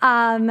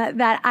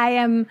that I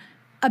am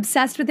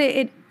obsessed with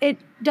it. It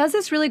does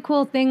this really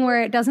cool thing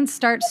where it doesn't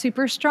start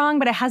super strong,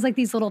 but it has like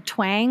these little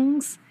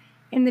twangs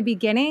in the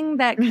beginning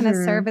that kind of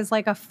serve as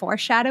like a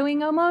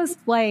foreshadowing almost,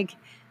 like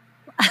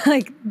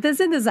the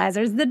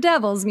synthesizers, the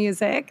devil's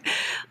music.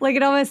 Like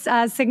it almost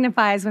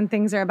signifies when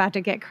things are about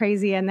to get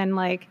crazy. And then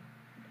like,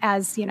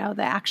 as the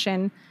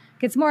action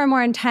gets more and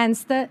more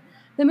intense, the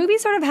movie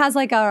sort of has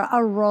like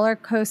a roller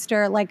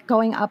coaster, like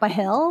going up a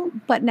hill,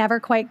 but never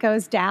quite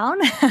goes down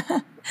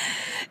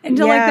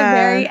until like the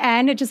very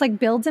end. It just like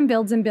builds and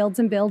builds and builds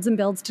and builds and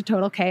builds to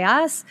total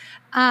chaos,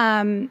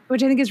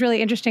 which I think is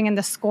really interesting. And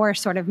the score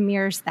sort of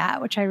mirrors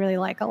that, which I really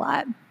like a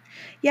lot.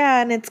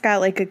 Yeah, and it's got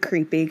like a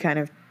creepy kind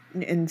of,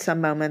 in some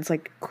moments,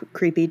 like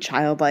creepy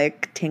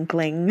childlike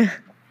tinkling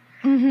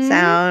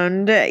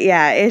sound.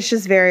 Yeah, it's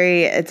just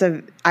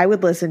I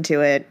would listen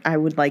to it. I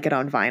would like it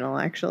on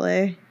vinyl,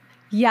 actually.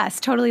 Yes,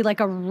 totally, like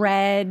a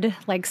red,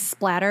 like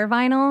splatter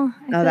vinyl.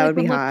 That would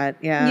be hot.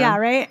 Yeah. Yeah,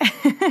 right?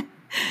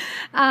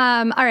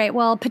 All right,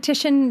 well,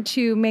 petition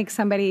to make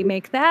somebody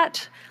make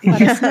that.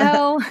 Let us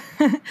know.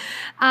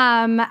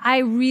 I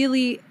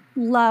really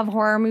love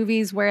horror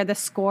movies where the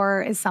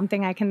score is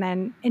something I can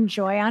then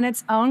enjoy on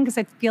its own because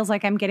it feels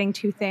like I'm getting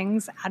 2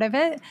 things out of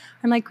it.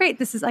 I'm like, great,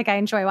 this is like I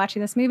enjoy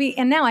watching this movie,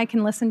 and now I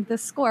can listen to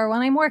this score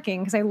when I'm working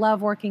because I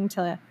love working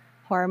to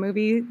horror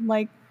movie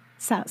like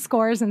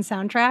scores and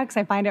soundtracks.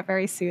 I find it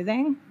very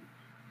soothing.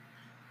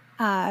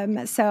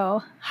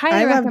 So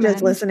highly recommend. love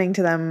just listening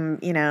to them,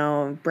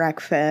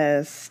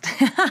 breakfast,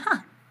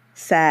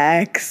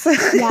 sex.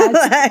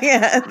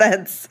 Yes.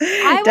 That's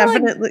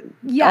definitely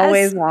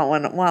always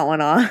want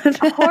one on.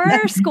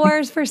 Horror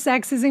scores for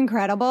sex is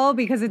incredible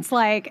because it's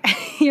like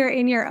you're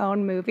in your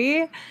own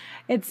movie.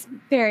 It's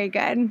very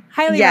good.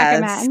 Highly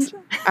recommend.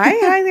 I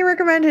highly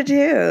recommend it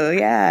too.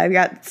 Yeah, I've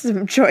got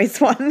some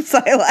choice ones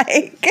I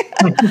like.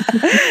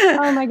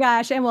 Oh my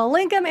gosh. And we'll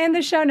link them in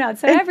the show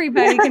notes so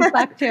everybody can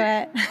flock to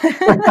it.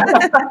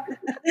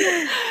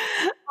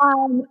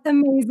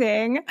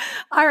 Amazing.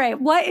 All right.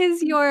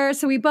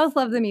 So we both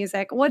love the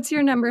music. What's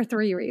your number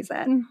 3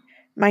 reason?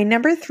 My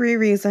number 3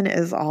 reason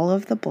is all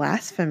of the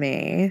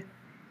blasphemy.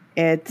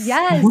 It's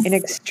an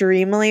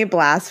extremely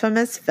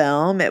blasphemous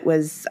film. It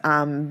was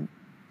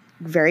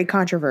very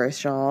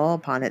controversial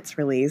upon its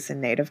release in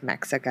native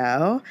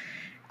Mexico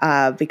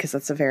because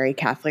it's a very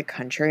Catholic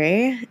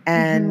country.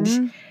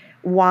 And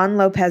Juan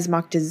Lopez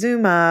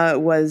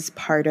Moctezuma was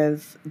part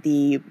of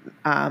the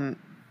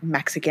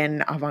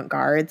Mexican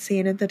avant-garde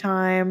scene at the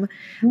time.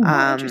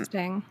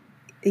 Interesting.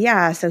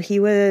 Yeah, so he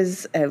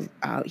was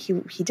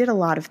he did a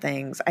lot of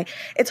things.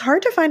 It's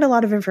hard to find a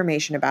lot of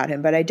information about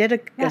him, but I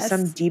did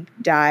some deep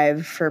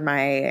dive for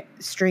my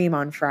stream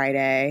on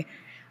Friday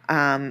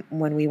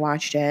when we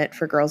watched it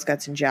for Girls,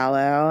 Guts, and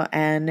Jello.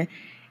 And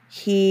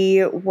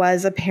he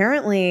was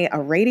apparently a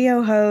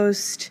radio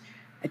host,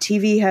 a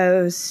TV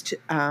host,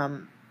 a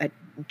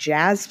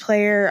jazz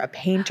player, a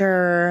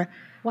painter.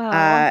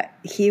 Wow.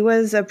 He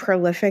was a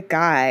prolific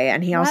guy,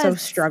 and he also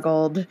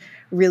struggled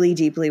really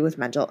deeply with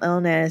mental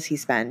illness. He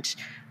spent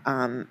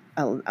a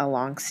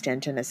long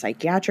stint in a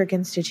psychiatric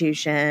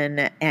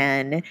institution,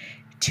 and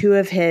 2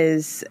 of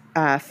his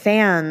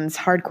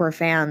hardcore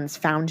fans,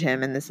 found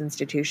him in this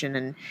institution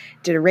and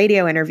did a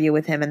radio interview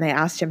with him, and they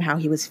asked him how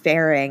he was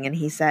faring, and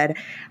he said,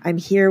 "I'm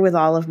here with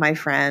all of my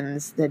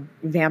friends, the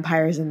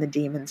vampires and the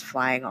demons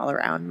flying all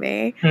around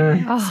me."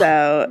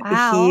 So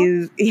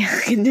he's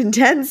an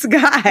intense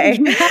guy.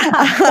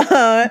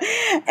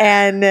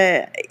 And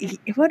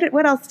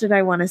what else did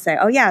I want to say?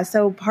 Oh yeah,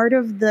 so part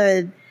of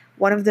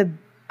one of the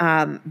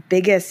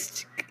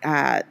biggest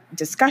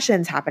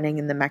discussions happening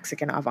in the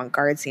Mexican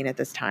avant-garde scene at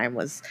this time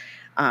was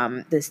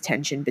this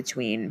tension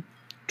between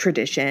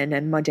tradition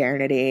and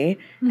modernity.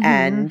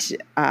 And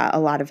a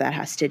lot of that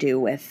has to do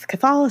with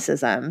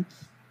Catholicism.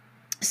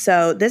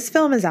 So this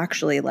film is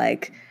actually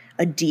like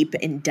a deep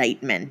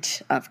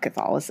indictment of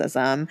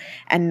Catholicism,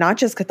 and not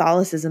just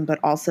Catholicism, but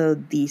also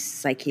the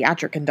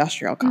psychiatric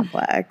industrial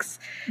complex.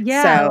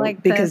 Yeah, so,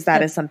 because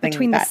that is something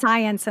between the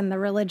science and the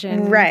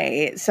religion.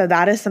 Right. So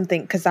that is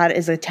something, because that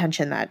is a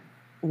tension that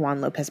Juan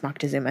Lopez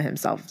Moctezuma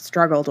himself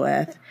struggled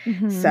with.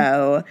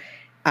 So,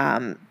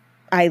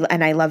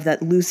 I love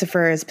that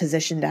Lucifer is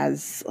positioned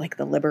as like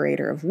the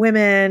liberator of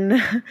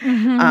women,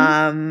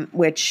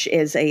 which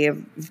is a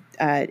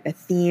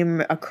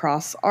theme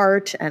across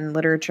art and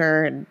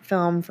literature and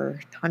film for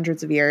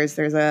hundreds of years.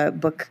 There's a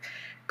book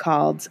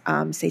called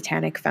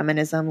Satanic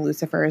Feminism,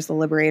 Lucifer is the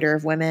Liberator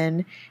of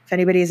Women. If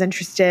anybody is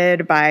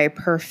interested, by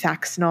Per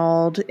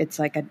Faxnold. It's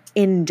like an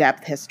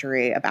in-depth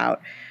history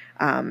about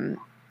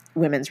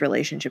women's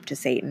relationship to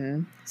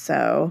Satan.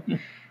 So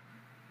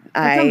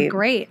that sounds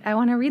great. I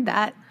want to read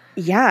that.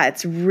 Yeah,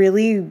 it's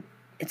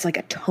like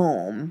a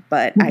tome,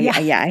 but I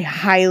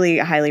highly,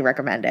 highly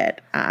recommend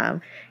it.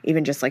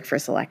 Even just like for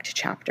select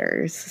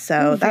chapters.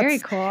 So that's very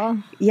cool.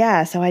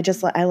 Yeah. So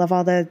I love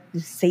all the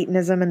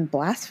Satanism and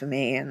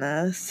blasphemy in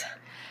this.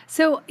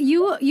 So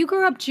you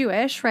grew up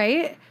Jewish,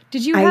 right?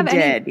 Did you have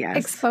any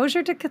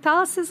exposure to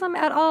Catholicism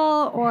at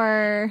all,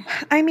 or?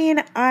 I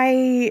mean,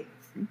 I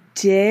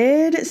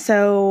did.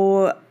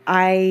 So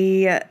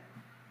I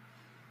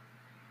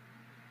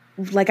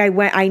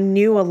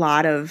knew a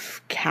lot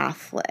of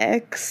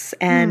Catholics,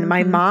 and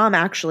my mom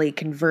actually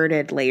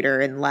converted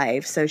later in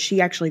life. So she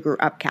actually grew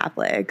up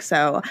Catholic.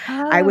 So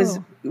I was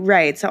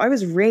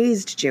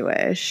raised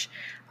Jewish.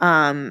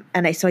 And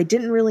I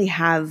didn't really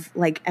have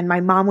and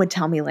my mom would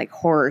tell me like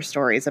horror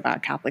stories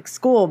about Catholic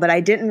school, but I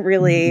didn't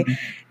really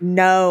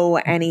know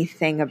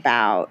anything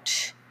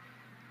about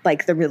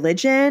like the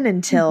religion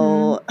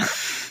until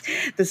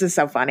this is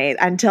so funny,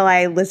 until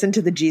I listened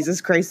to the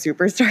Jesus Christ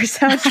Superstar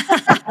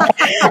soundtrack.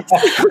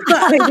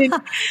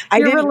 I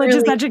didn't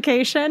religious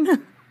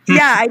education.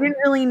 Yeah, I didn't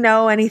really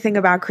know anything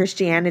about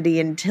Christianity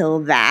until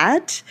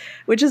that,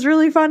 which is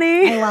really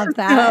funny. I love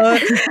that.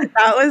 So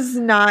that was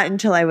not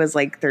until I was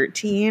like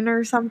 13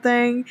 or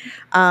something.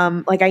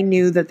 I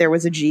knew that there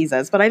was a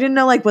Jesus, but I didn't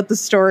know like what the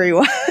story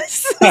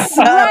was.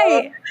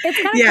 Right.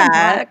 It's kind of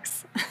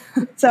complex.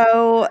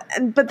 So,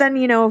 but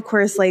then, of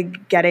course,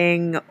 like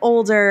getting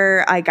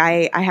older, like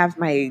I have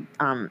my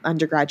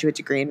undergraduate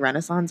degree in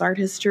Renaissance art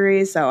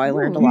history. So I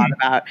learned a lot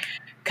about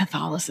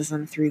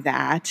Catholicism through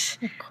that.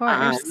 Of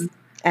course.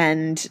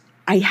 And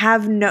I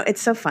have no,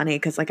 it's so funny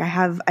because like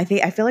I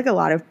feel like a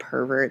lot of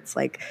perverts,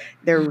 like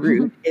their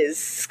root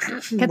is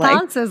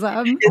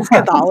Catholicism. It's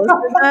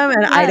Catholicism.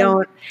 And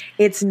Yes.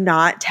 it's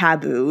not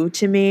taboo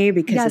to me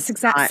because Yes, it's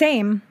exactly. not,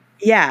 Same.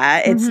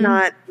 yeah, it's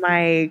not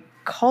my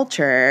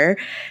culture.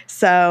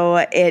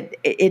 So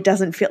it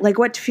doesn't feel like,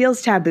 what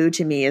feels taboo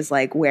to me is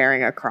like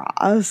wearing a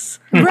cross.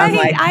 Right. I'm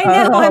like, I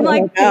know. I'm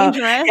like no.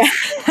 dangerous.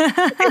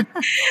 Yeah.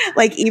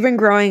 Like even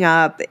growing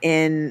up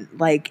in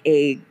like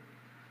a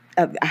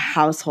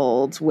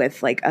household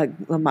with like a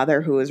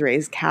mother who was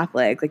raised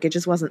Catholic, like it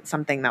just wasn't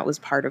something that was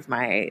part of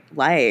my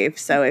life.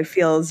 So it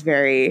feels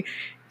very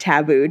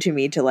taboo to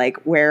me to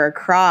like wear a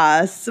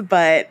cross.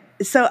 But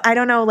so I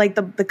don't know, like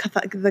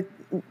the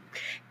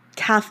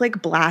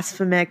Catholic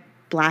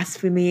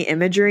blasphemy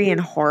imagery and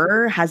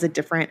horror has a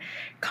different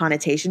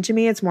connotation to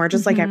me. It's more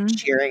just like I'm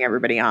cheering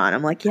everybody on.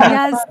 I'm like,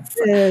 yeah,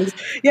 Yes.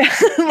 yeah,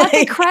 That's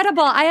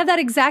incredible. I have that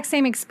exact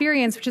same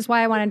experience, which is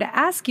why I wanted to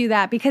ask you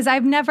that, because I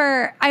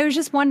was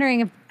just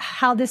wondering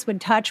how this would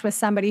touch with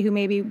somebody who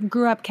maybe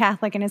grew up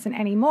Catholic and isn't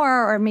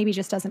anymore, or maybe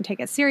just doesn't take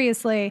it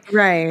seriously.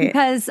 Right.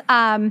 Because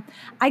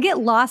I get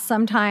lost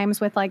sometimes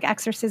with like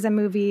exorcism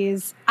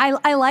movies.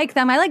 I like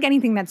them. I like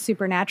anything that's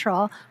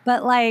supernatural,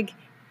 but like,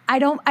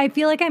 I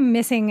feel like I'm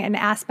missing an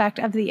aspect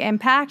of the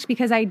impact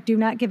because I do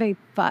not give a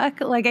fuck.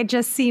 Like it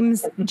just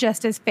seems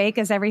just as fake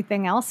as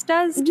everything else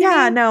does to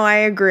me. No, I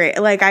agree.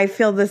 Like I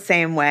feel the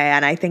same way.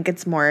 And I think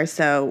it's more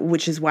so,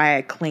 which is why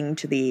I cling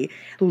to the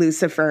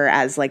Lucifer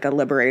as like a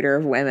liberator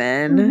of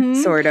women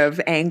sort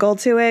of angle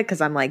to it. Cause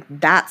I'm like,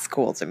 that's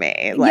cool to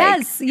me. Like,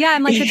 yes. Yeah.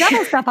 And like the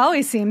devil stuff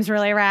always seems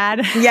really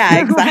rad.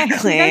 Yeah,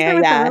 exactly. Like, you guys are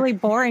with the really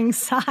boring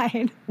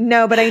side.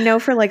 No, but I know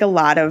for like a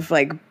lot of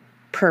like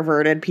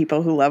perverted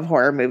people who love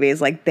horror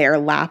movies, like they're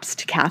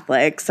lapsed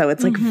Catholic, so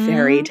it's like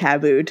very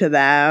taboo to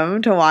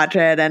them to watch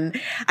it, and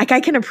like I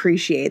can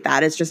appreciate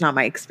that. It's just not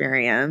my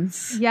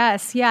experience.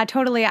 Yes, yeah,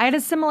 totally. I had a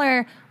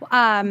similar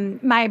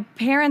my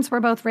parents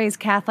were both raised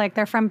Catholic.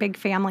 They're from big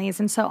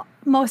families, and so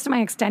most of my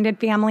extended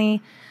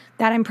family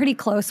that I'm pretty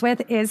close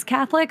with is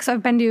Catholic. So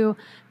I've been to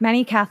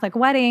many Catholic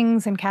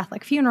weddings and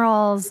Catholic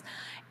funerals.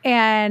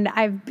 And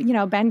I've,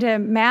 been to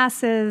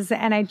masses,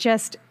 and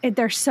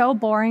they're so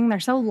boring.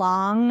 They're so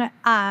long.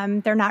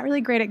 They're not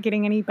really great at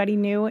getting anybody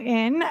new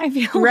in, I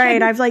feel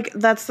right. like.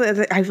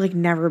 I've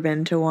never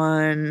been to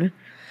one.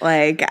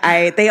 Like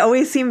they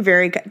always seem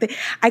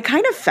I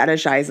kind of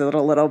fetishize it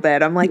a little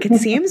bit. I'm like, it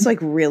seems like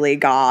really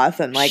goth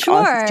and like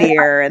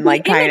austere and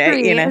like kind of,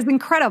 is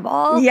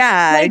incredible.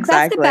 Yeah, like,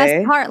 exactly. That's the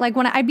best part. Like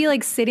when I'd be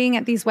like sitting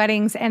at these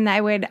weddings, and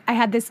I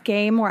had this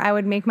game where I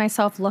would make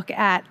myself look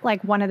at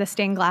like one of the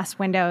stained glass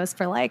windows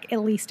for like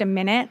at least a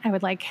minute. I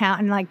would like count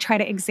and like try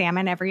to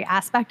examine every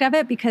aspect of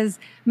it, because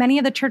many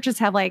of the churches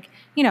have like,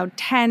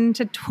 10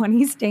 to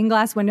 20 stained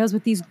glass windows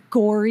with these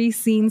gory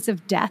scenes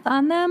of death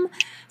on them.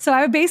 So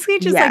I would basically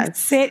just like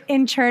sit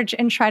in church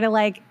and try to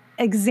like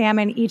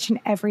examine each and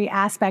every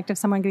aspect of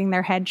someone getting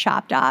their head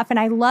chopped off. And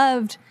I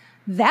loved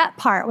that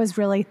part, was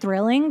really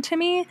thrilling to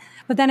me.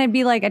 But then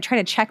I'd try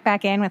to check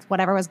back in with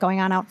whatever was going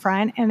on out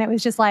front. And it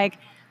was just like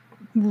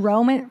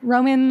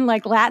Roman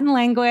like Latin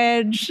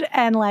language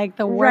and like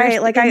the worst.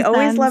 Right. Like incense. I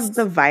always loved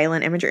the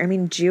violent imagery. I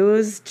mean,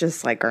 Jews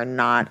just like are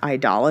not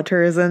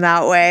idolaters in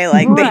that way.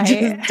 Like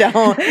they just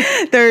don't,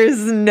 there's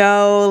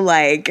no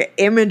like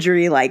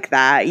imagery like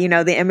that.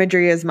 The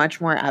imagery is much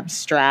more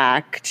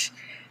abstract.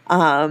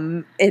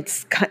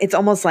 It's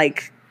almost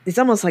like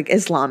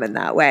Islam in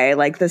that way.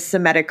 Like the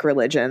Semitic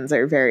religions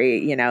are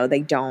very,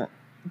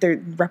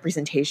 their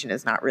representation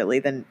is not really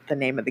the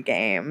name of the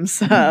game.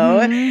 So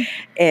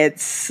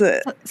it's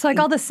so like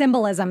all the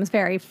symbolism is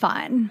very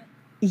fun.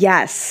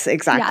 Yes,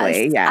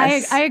 exactly.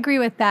 Yes. I agree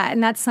with that.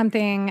 And that's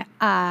something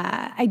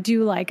I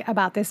do like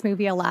about this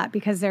movie a lot,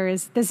 because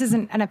this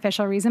isn't an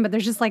official reason, but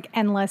there's just like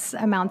endless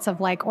amounts of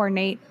like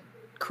ornate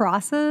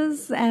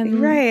crosses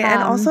and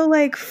and also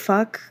like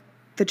fuck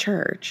the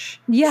church.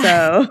 Yeah.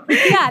 So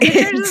yeah, the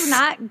church is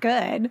not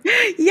good.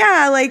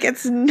 Yeah, like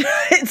it's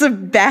a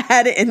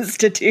bad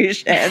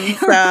institution.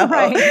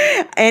 So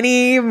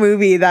any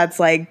movie that's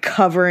like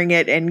covering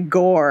it in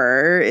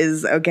gore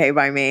is okay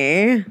by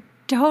me.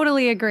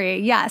 Totally agree.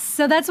 Yes.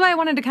 So that's why I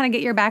wanted to kind of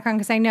get your background,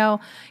 because I know,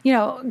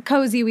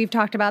 Cozy, we've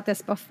talked about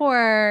this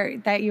before,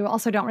 that you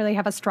also don't really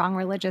have a strong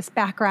religious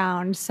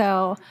background.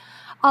 So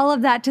all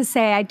of that to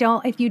say,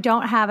 if you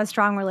don't have a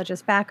strong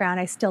religious background,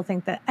 I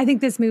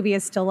think this movie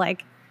is still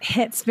like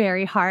hits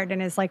very hard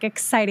and is like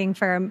exciting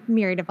for a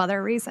myriad of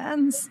other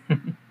reasons.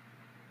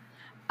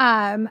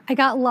 I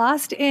got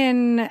lost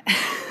in,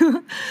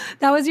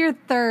 that was your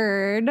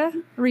third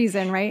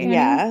reason, right? Annie?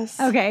 Yes.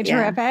 Okay,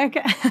 terrific.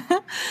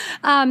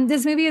 Yeah.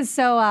 This movie is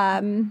so,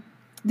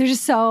 there's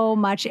just so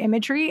much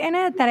imagery in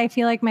it that I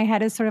feel like my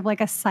head is sort of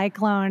like a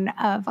cyclone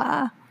of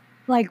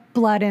like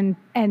blood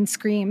and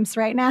screams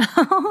right now.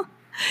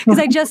 Because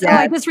I just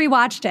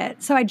rewatched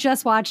it. So I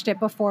just watched it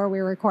before we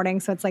were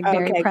recording. So it's like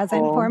very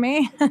present for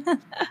me.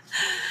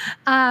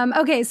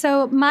 Okay.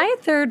 So my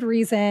third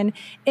reason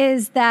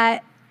is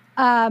that,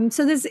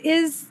 so this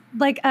is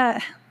like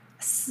a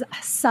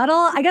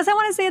subtle. I guess I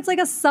want to say it's like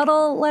a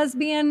subtle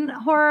lesbian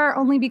horror,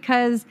 only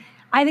because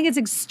I think it's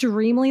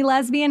extremely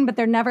lesbian, but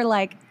they're never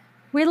like,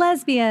 we're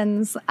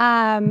lesbians.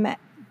 But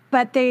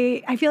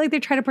I feel like they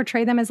try to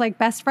portray them as like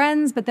best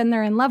friends, but then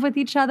they're in love with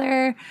each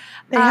other.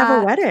 They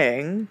have a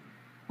wedding.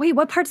 Wait,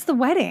 what part's the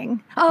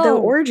wedding? Oh, the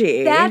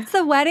orgy. That's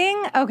the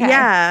wedding? Okay.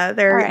 Yeah,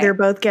 they're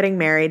both getting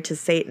married to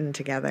Satan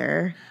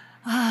together.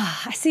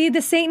 I see,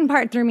 the Satan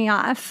part threw me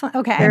off.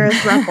 Okay. There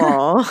is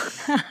Ruffle.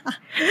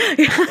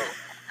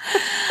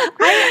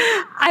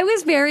 I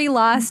was very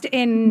lost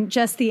in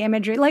just the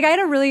imagery. Like,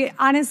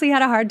 honestly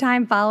had a hard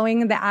time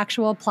following the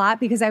actual plot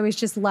because I was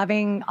just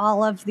loving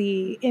all of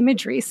the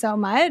imagery so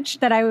much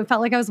that I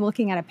felt like I was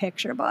looking at a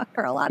picture book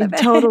for a lot of it.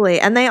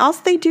 Totally. And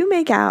they do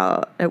make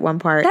out at one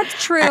part.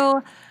 That's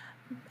true.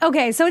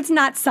 Okay, so it's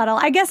not subtle.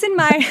 I guess in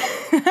my...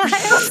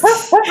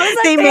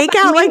 they make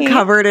out like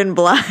covered in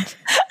blood.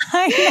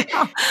 I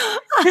know.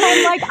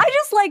 I'm like, I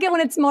just like it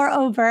when it's more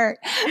overt.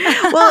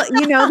 Well,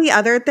 the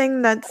other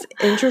thing that's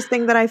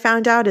interesting that I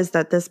found out is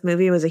that this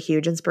movie was a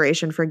huge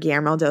inspiration for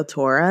Guillermo del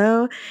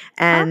Toro,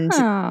 and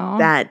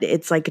that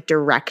it's like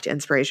direct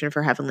inspiration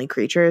for Heavenly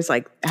Creatures.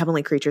 Like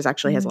Heavenly Creatures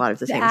actually has a lot of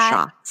the same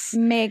shots.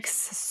 Makes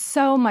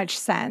so much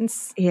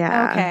sense.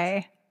 Yeah.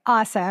 Okay.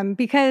 Awesome.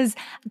 Because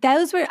I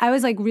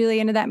was like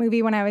really into that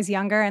movie when I was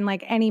younger, and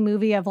like any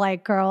movie of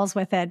like girls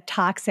with a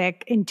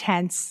toxic,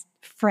 intense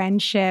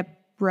friendship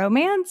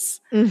romance.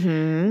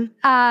 Mm-hmm.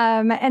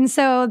 And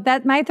so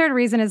that my third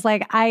reason is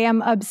like, I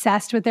am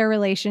obsessed with their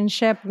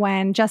relationship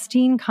when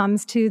Justine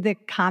comes to the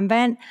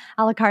convent.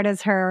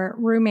 Alucarda's her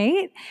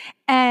roommate,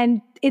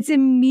 and it's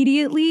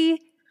immediately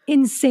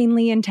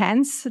insanely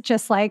intense,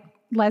 just like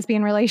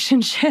lesbian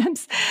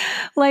relationships.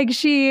 Like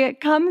she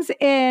comes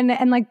in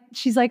and like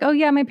she's like, oh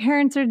yeah, my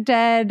parents are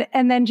dead,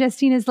 and then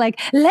Justine is like,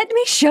 let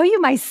me show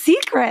you my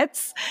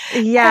secrets.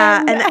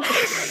 Yeah. And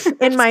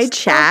in my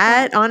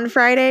chat on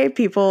Friday,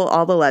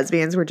 all the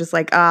lesbians were just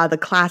like, the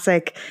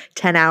classic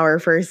 10-hour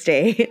first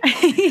date.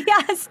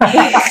 Yes.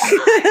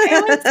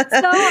 It was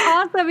so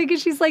awesome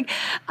because she's like,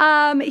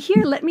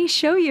 here, let me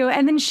show you.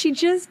 And then she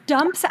just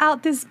dumps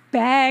out this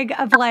bag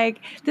of like,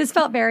 this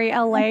felt very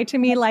LA to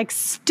me, like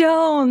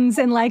stones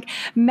and like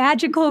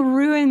magical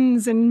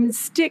ruins and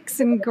sticks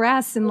and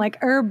grass and like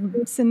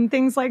herbs and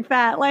things like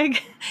that.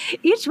 Like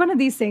each one of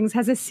these things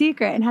has a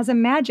secret and has a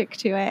magic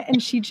to it.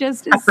 And she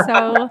just is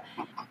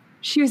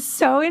she was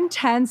so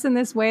intense in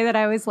this way that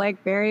I was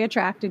like very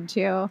attracted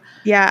to.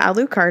 Yeah,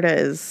 Alucarda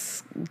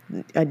is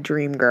a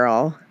dream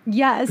girl.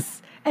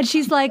 Yes. And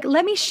she's like,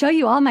 let me show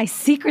you all my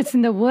secrets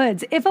in the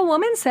woods. If a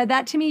woman said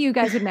that to me, you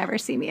guys would never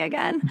see me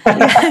again.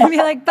 I'd be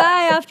like,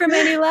 bye, off from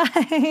any life.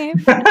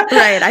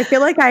 Right. I feel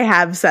like I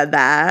have said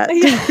that.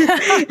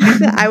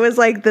 Yeah. I was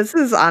like, this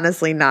is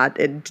honestly not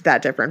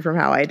that different from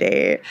how I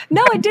date.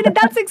 No, it didn't.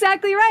 That's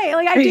exactly right.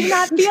 Like, I did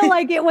not feel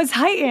like it was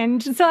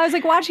heightened. So I was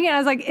like watching it. I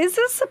was like, is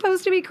this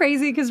supposed to be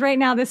crazy? Because right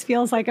now this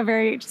feels like a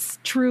very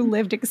true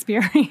lived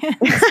experience.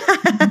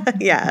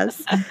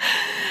 Yes.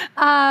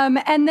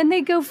 And then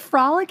they go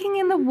frolicking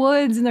in the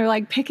woods and they're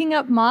like picking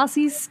up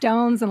mossy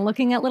stones and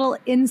looking at little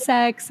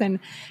insects. And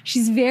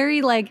she's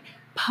very like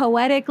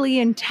poetically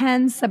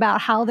intense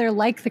about how they're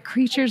like the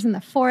creatures in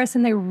the forest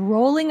and they're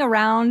rolling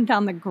around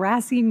down the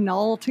grassy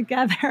knoll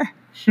together.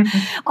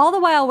 All the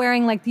while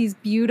wearing like these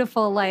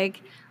beautiful,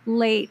 like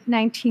late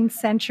 19th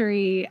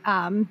century,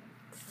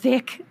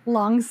 thick,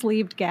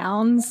 long-sleeved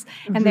gowns.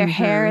 And their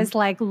hair is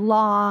like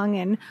long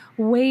and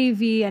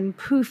wavy and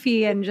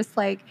poofy and just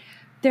like,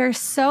 there's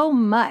so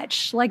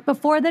much, like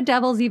before the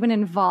devil's even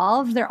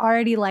involved, they're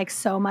already like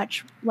so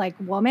much like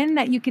woman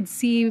that you could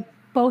see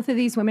both of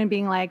these women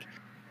being like,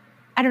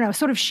 I don't know,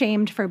 sort of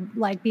shamed for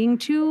like being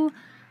too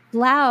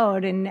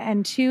loud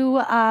and too,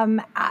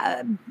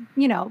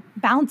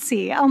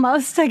 bouncy,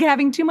 almost like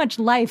having too much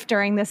life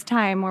during this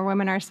time where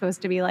women are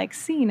supposed to be like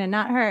seen and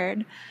not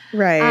heard.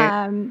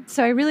 Right.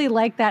 So I really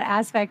like that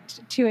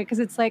aspect to it because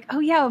it's like, oh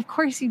yeah, of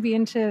course you'd be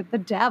into the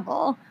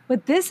devil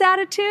with this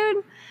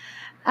attitude.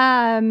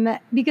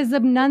 Because the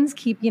nuns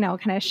keep, kind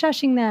of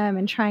shushing them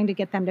and trying to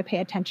get them to pay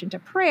attention to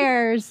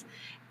prayers.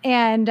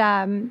 And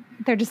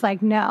they're just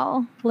like,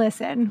 no,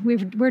 listen,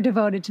 we're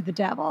devoted to the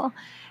devil.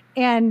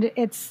 And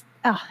it's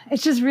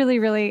just really,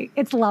 really,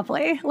 it's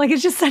lovely. Like,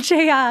 it's just such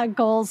a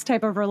goals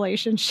type of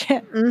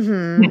relationship.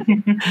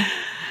 Mm-hmm.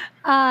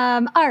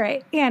 All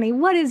right, Annie,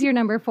 what is your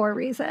number 4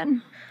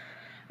 reason?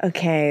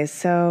 Okay,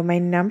 so my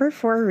number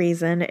 4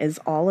 reason is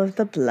all of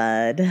the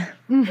blood.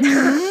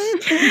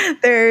 Mm-hmm.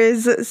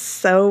 There's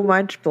so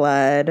much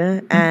blood.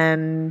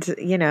 And,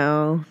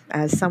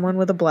 as someone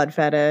with a blood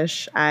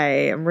fetish, I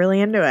am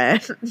really into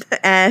it.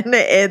 And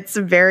it's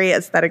very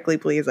aesthetically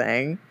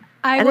pleasing.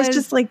 It's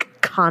just like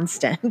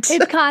constant.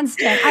 It's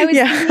constant. I was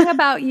thinking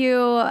about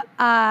you.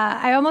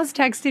 I almost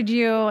texted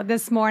you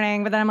this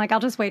morning, but then I'm like, I'll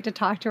just wait to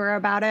talk to her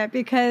about it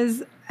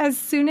because as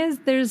soon as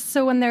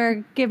when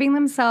they're giving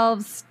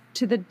themselves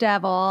to the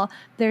devil,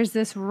 there's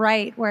this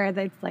rite where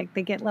they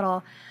get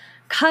little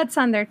cuts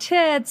on their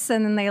tits,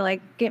 and then they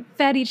like get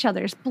fed each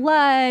other's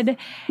blood.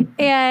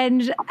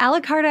 And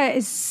Alucarda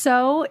is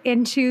so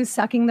into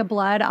sucking the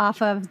blood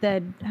off of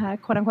the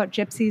quote unquote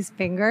gypsy's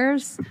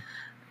fingers.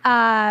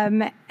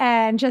 And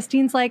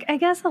Justine's like, I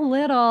guess a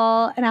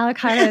little. And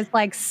Alucarda is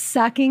like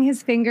sucking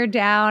his finger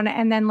down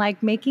and then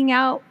like making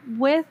out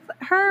with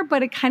her,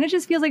 but it kind of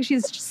just feels like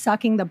she's just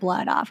sucking the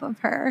blood off of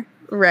her.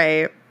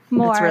 Right.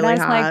 More. It's really and I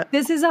was hot. like,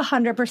 this is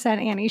 100%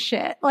 Annie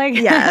shit. Like,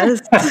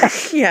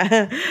 Yes.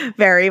 Yeah,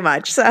 very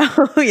much so.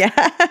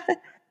 Yeah.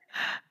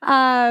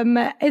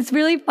 It's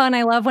really fun.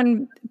 I love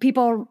when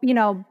people,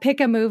 pick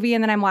a movie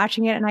and then I'm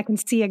watching it and I can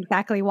see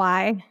exactly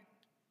why.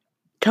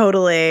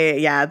 Totally.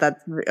 Yeah,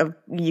 that's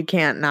you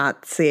can't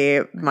not see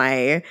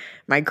my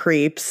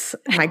creepiness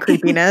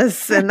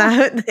in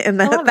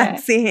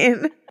that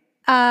scene.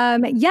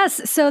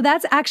 Yes, so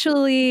that's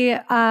actually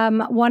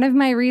one of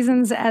my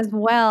reasons as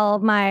well.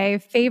 My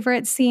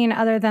favorite scene,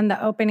 other than the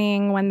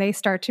opening when they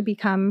start to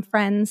become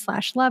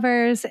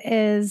friends/lovers,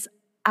 is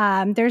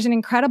there's an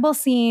incredible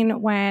scene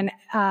when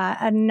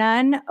a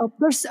nun.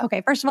 First of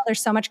all,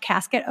 there's so much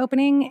casket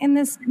opening in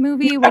this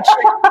movie, which.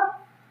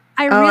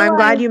 I'm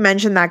glad you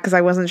mentioned that because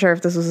I wasn't sure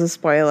if this was a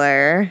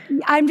spoiler.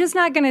 I'm just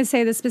not going to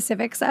say the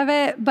specifics of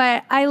it,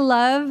 but I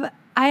don't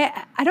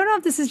know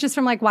if this is just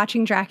from like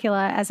watching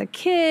Dracula as a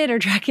kid or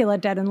Dracula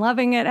Dead and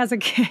loving it as a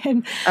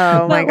kid.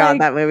 Oh my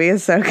God, that movie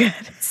is so good.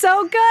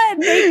 So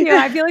good. Thank you.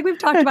 I feel like we've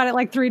talked about it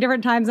like 3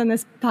 different times on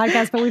this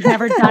podcast, but we've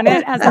never done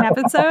it as an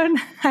episode.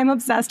 I'm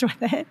obsessed with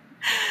it.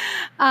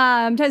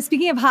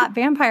 Speaking of hot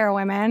vampire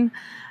women,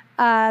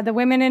 the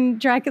women in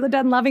Dracula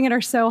Dead and Loving It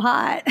are so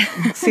hot.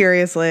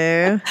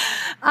 Seriously.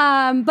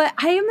 But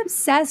I am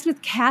obsessed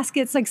with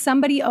caskets. Like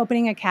somebody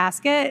opening a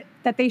casket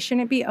that they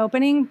shouldn't be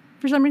opening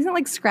for some reason,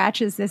 like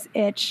scratches this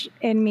itch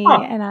in me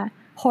in a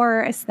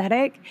horror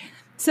aesthetic.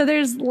 So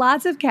there's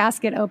lots of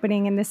casket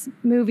opening in this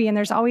movie, and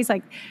there's always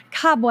like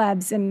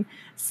cobwebs and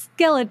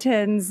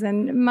skeletons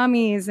and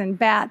mummies and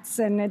bats,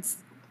 and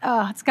it's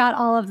got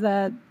all of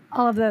the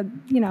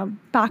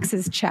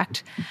boxes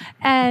checked.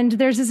 And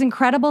there's this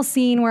incredible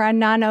scene where a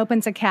nun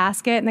opens a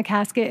casket and the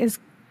casket is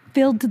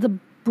filled to the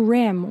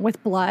brim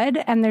with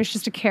blood. And there's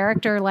just a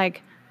character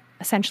like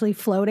essentially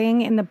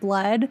floating in the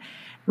blood.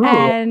 Ooh,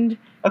 and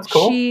that's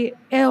cool.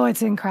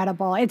 It's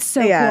incredible. It's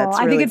so cool. It's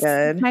really I think it's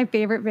good. my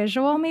favorite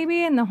visual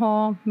maybe in the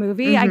whole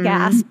movie. I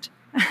gasped.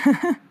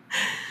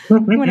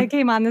 When it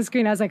came on the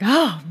screen, I was like,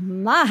 oh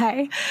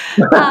my.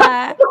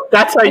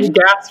 That's how you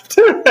gasped.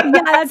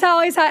 Yeah, that's how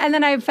I saw it. And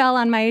then I fell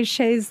on my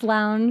chaise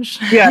lounge.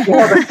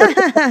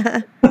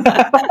 Yeah.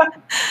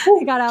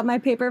 I got out my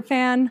paper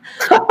fan.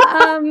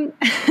 And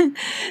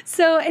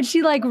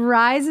she like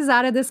rises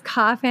out of this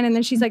coffin and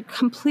then she's like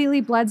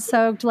completely blood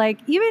soaked, like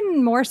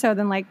even more so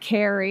than like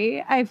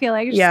Carrie. I feel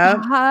like she's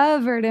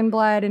covered in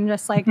blood and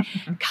just like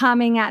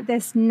coming at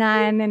this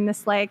nun in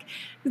this like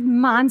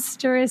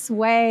monstrous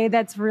way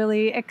that's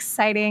really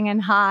exciting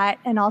and hot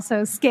and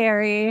also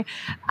scary.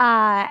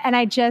 And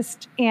I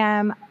just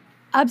am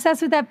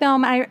obsessed with that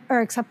film,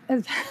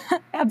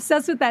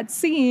 obsessed with that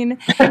scene.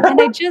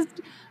 And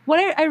what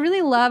I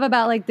really love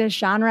about like this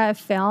genre of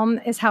film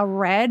is how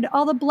red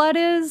all the blood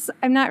is.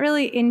 I'm not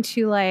really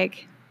into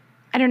like,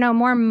 I don't know,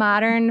 more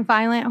modern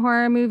violent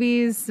horror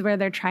movies where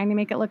they're trying to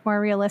make it look more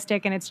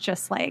realistic and it's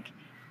just like,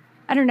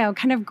 I don't know,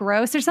 kind of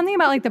gross. There's something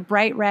about like the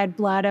bright red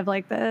blood of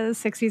like the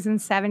 60s and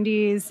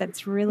 70s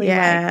that's really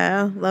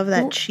love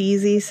that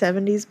cheesy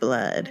 70s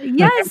blood.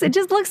 Yes, it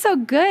just looks so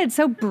good,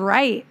 so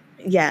bright.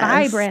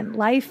 Yes. Vibrant,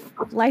 life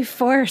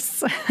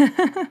force.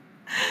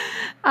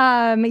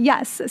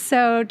 Yes,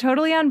 so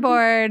totally on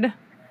board.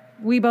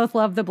 We both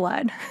love the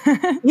blood.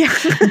 Yeah.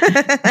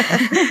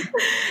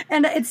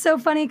 And it's so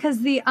funny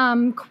because the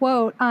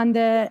quote on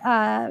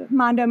the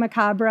Mondo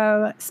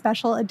Macabro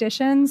special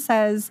edition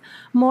says,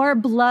 more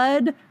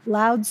blood,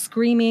 loud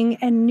screaming,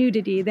 and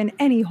nudity than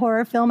any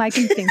horror film I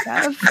can think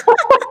of.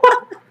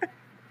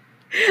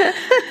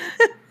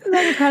 Isn't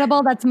that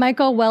incredible? That's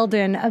Michael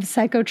Weldon of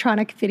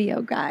Psychotronic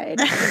Video Guide.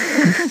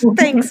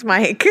 Thanks,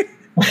 Mike.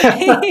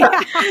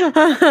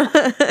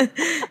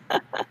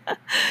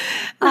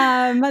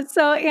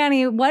 So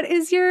Annie, what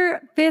is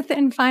your 5th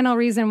and final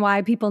reason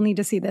why people need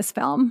to see this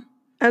film?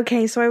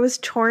 Okay, so I was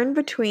torn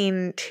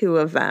between 2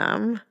 of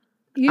them.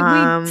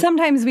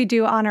 Sometimes we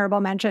do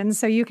honorable mentions,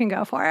 so you can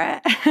go for it.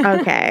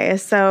 Okay,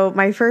 so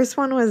my first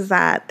one was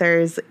that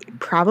there's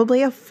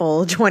probably a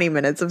full 20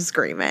 minutes of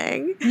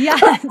screaming.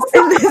 Yes.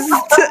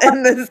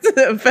 in this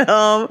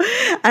film,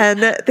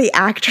 and the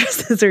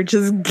actresses are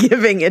just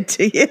giving it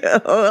to you.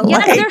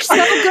 Yes, they're so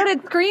good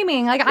at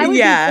screaming. Like I would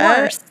be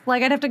forced.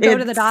 Like I'd have to go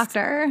to the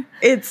doctor.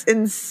 It's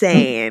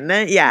insane.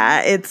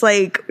 Yeah, it's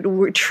like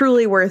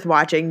truly worth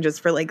watching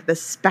just for like the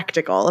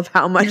spectacle of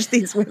how much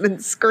these women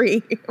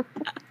scream.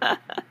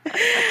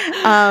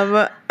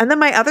 And then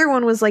my other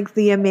one was like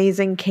the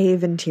amazing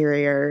cave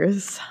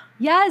interiors.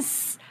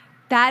 Yes,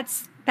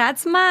 that's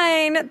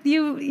mine.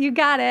 You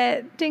got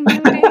it. Ding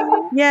ding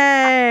ding.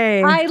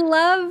 Yay! I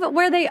love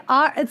where they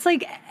are. It's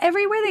like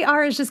everywhere they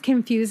are is just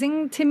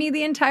confusing to me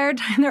the entire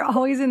time. They're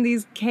always in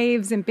these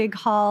caves and big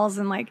halls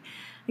and like,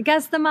 I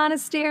guess the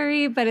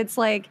monastery, but it's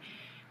like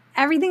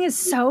everything is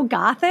so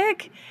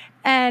gothic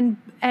and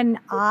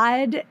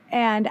odd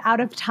and out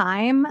of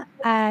time,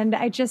 and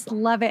I just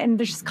love it. And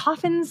there's just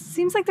coffins.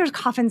 Seems like there's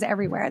coffins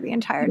everywhere the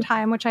entire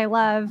time, which I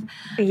love.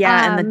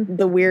 Yeah, and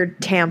the weird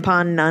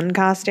tampon nun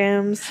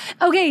costumes.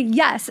 Okay,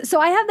 yes.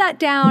 So I have that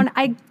down.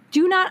 I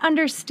do not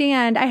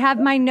understand. I have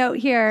my note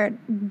here.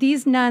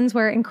 These nuns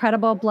wear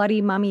incredible bloody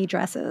mummy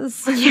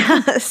dresses.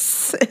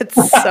 Yes,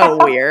 it's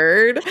so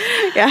weird.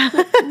 Yeah.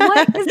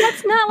 What? 'Cause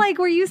that's not like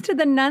we're used to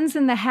the nuns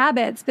and the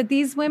habits, but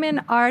these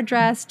women are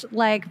dressed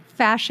like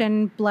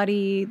fashion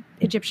bloody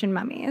Egyptian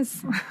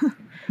mummies.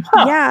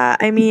 Yeah,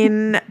 I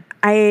mean,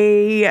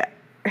 I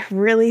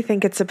really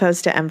think it's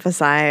supposed to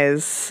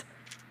emphasize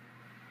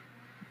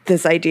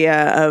this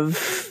idea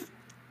of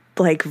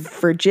like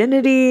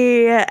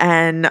virginity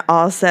and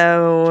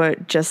also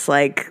just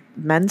like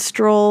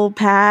menstrual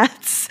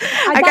paths.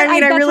 That's what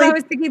I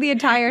was thinking the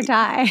entire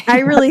time. I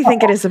really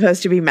think it is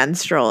supposed to be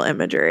menstrual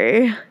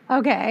imagery.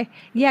 Okay.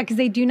 Yeah, because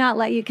they do not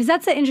let you, because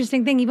that's the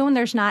interesting thing. Even when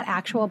there's not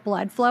actual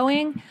blood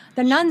flowing,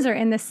 the nuns are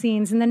in the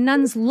scenes and the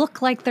nuns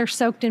look like they're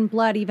soaked in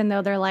blood, even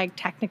though they're like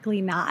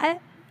technically not.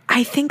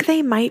 I think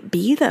they might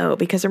be though,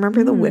 because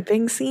remember the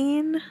whipping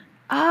scene?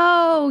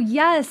 Oh,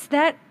 yes.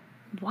 That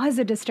was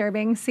a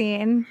disturbing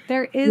scene.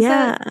 There is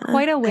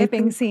quite a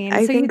whipping scene.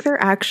 I think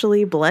they're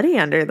actually bloody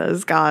under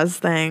those gauze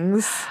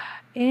things.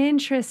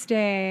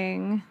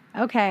 Interesting.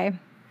 Okay.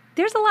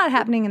 There's a lot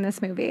happening in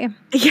this movie.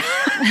 Yeah.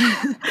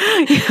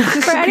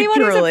 For anyone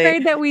who's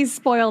afraid that we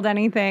spoiled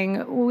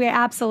anything, we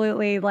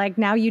absolutely, like,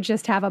 now you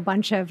just have a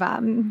bunch of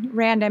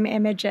random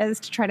images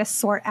to try to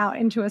sort out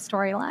into a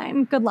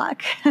storyline. Good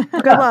luck.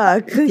 Good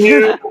luck.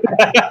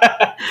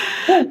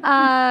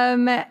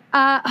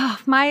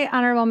 My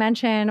honorable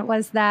mention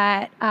was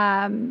that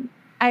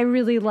I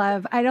really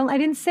love, I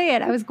didn't say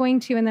it. I was going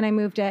to, and then I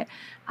moved it.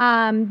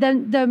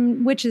 The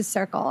Witch's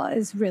Circle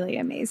is really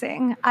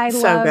amazing.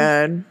 So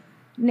good.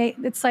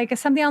 It's like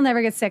something I'll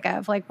never get sick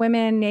of, like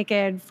women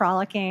naked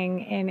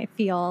frolicking in a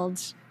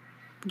field,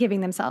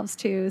 giving themselves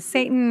to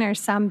Satan or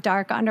some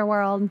dark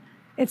underworld.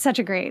 It's such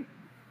a great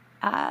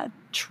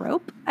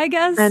trope, I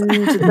guess. And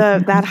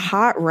that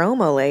hot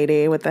Roma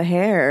lady with the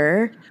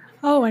hair.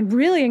 Oh, and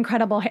really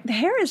incredible hair. The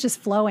hair is just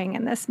flowing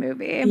in this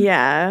movie.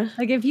 Yeah.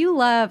 Like if you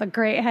love a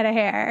great head of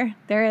hair,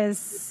 there is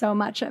so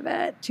much of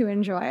it to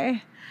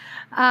enjoy.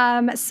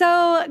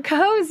 So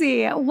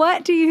Cozy,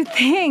 what do you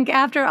think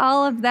after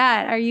all of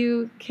that? Are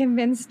you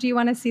convinced? Do you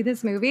want to see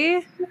this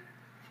movie?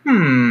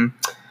 Yeah,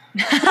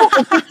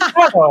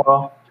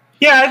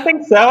 I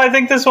think so. I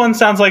think this one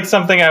sounds like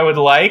something I would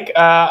like.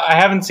 I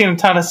haven't seen a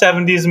ton of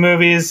 70s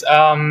movies,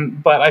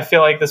 but I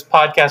feel like this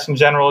podcast in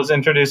general is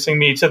introducing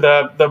me to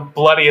the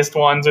bloodiest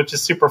ones, which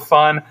is super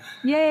fun.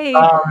 Yay.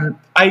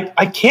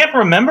 I can't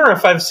remember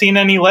if I've seen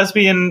any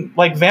lesbian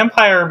like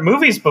vampire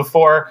movies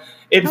before.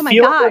 Oh my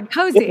God,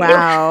 Cozy.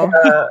 Wow.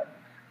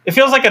 It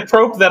feels like a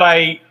trope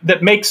that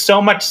makes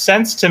so much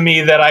sense to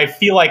me that I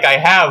feel like I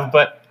have,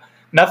 but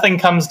nothing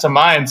comes to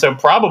mind, so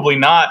probably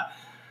not.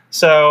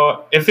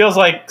 So it feels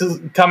like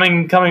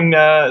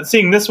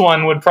seeing this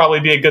one would probably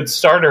be a good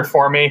starter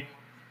for me.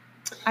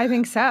 I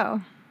think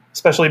so.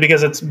 Especially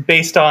because it's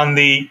based on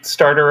the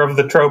starter of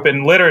the trope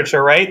in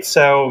literature, right?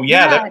 So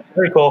yeah. That's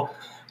very cool.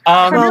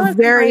 Well,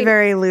 very,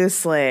 very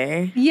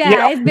loosely.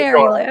 Yeah, it's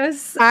very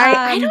loose.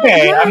 I'm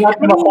not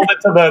going to hold it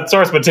to the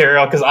source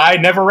material because I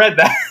never read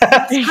that.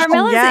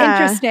 Carmilla's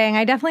interesting.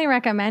 I definitely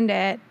recommend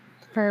it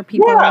for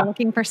people who are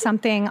looking for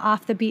something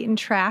off the beaten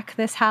track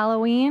this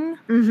Halloween.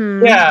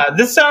 Mm-hmm. Yeah,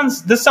 this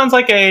sounds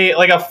like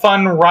a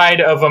fun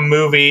ride of a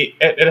movie.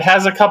 It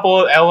has a couple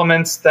of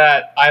elements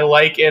that I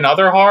like in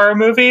other horror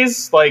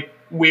movies, like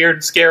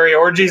weird, scary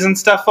orgies and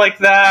stuff like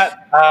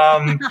that.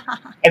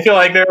 I feel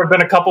like there have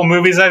been a couple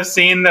movies I've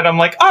seen that I'm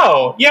like,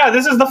 oh, yeah,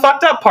 this is the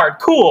fucked up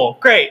part. Cool,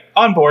 great,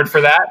 on board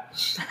for that.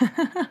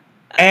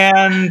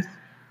 And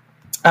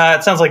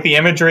it sounds like the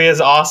imagery is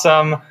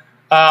awesome.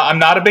 I'm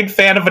not a big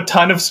fan of a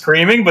ton of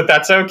screaming, but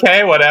that's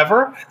okay,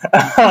 whatever.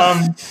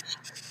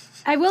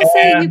 I will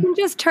say you can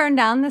just turn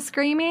down the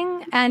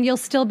screaming and you'll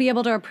still be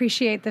able to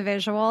appreciate the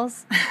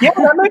visuals. Yeah,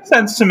 that makes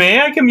sense to me.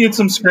 I can mute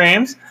some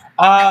screams.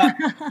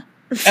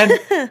 And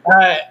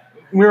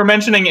we were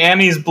mentioning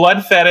Annie's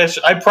blood fetish.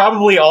 I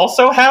probably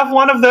also have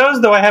one of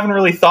those, though I haven't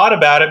really thought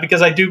about it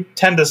because I do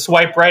tend to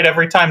swipe right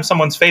every time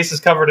someone's face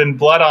is covered in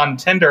blood on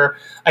Tinder.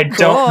 I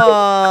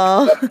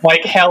don't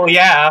like, hell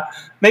yeah.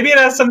 Maybe it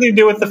has something to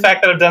do with the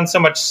fact that I've done so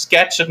much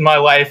sketch in my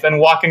life and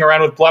walking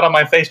around with blood on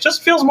my face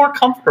just feels more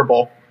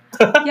comfortable.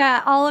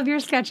 Yeah, all of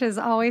your sketches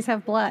always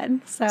have blood.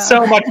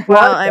 So much blood.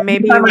 Well,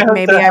 maybe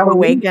I've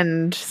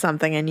awakened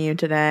something in you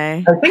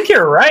today. I think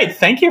you're right.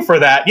 Thank you for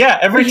that. Yeah,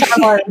 every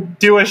time I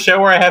do a show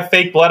where I have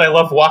fake blood, I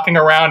love walking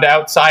around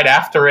outside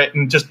after it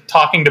and just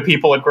talking to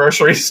people at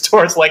grocery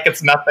stores like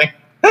it's nothing.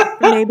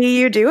 Maybe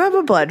you do have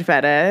a blood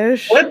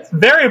fetish. It's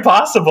very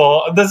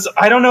possible.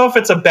 I don't know if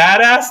it's a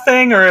badass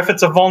thing or if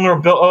it's a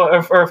vulnerable,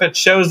 or if it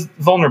shows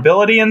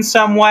vulnerability in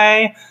some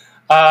way.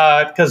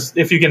 Because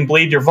if you can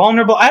bleed, you're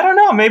vulnerable. I don't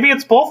know. Maybe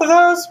it's both of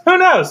those. Who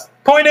knows?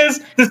 Point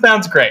is, this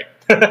sounds great.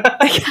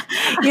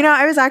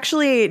 I was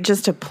actually,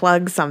 just to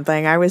plug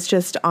something, I was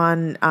just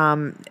on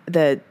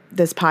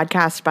this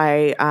podcast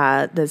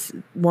by this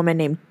woman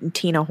named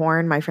Tina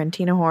Horn, my friend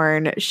Tina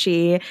Horn.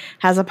 She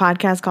has a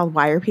podcast called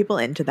Why Are People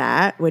Into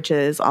That, which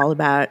is all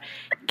about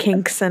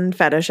kinks and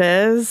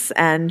fetishes,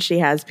 and she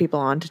has people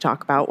on to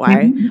talk about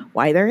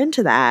why they're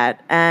into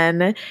that.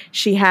 And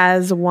she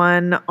has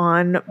one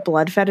on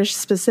blood fetish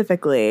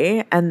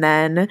specifically, and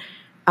then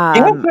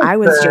I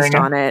was just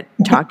on it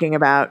talking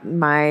about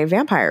my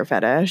vampire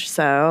fetish,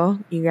 so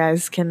you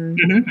guys can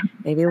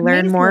maybe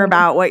learn more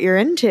about what you're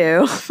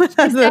into. Is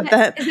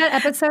that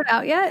episode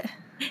out yet?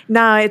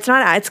 No, it's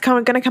not. It's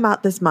going to come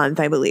out this month,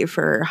 I believe,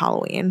 for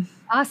Halloween.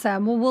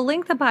 Awesome. Well, we'll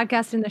link the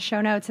podcast in the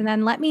show notes, and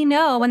then let me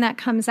know when that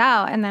comes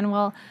out, and then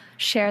we'll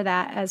share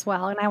that as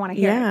well. And I want to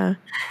hear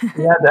it.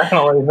 Yeah,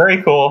 definitely.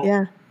 Very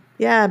cool.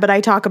 Yeah. But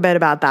I talk a bit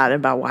about that,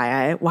 about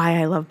why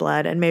I love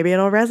blood, and maybe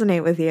it'll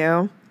resonate with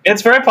you.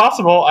 It's very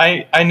possible.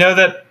 I know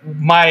that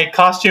my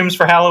costumes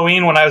for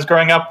Halloween when I was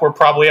growing up were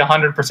probably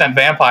 100%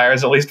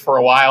 vampires, at least for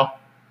a while.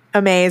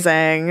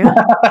 Amazing.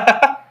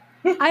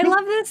 I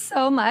love this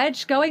so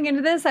much. Going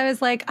into this, I was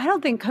like, I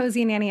don't think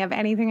Cozy and Annie have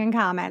anything in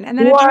common. And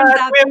then it turns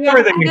out we have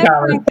everything in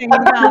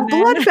common.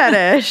 Blood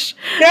fetish.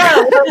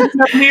 Yeah,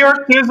 New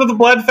York News with the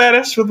blood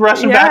fetish with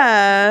Russian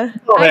back.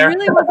 I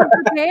really wasn't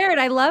prepared.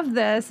 I love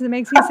this. It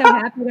makes me so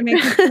happy to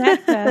make these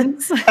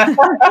connections.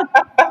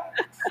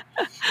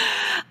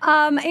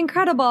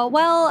 Incredible.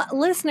 Well,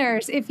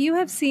 listeners, if you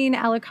have seen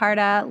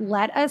Alucarda,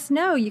 let us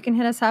know. You can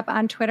hit us up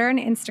on Twitter and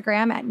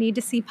Instagram at Need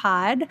to See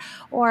Pod,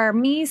 or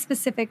me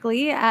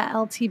specifically at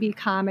LTB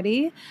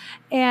Comedy,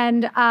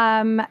 and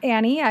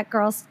Annie at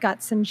Girls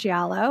Guts and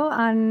Giallo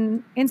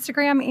on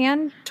Instagram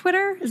and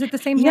Twitter. Is it the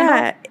same handle?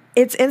 Yeah,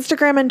 it's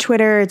Instagram and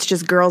Twitter. It's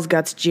just Girls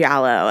Guts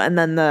Giallo, and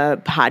then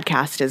the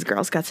podcast is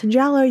Girls Guts and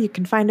Giallo. You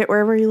can find it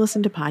wherever you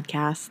listen to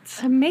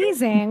podcasts.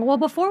 Amazing. Well,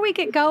 before we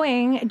get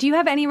going, do you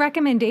have any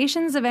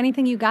recommendations of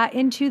anything you got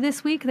into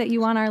this week that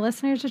you want our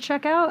listeners to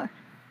check out?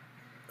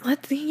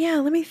 Let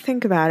me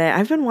think about it.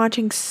 I've been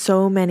watching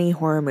so many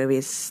horror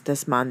movies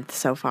this month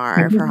so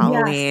far for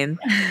Halloween.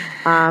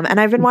 And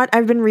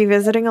I've been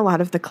revisiting a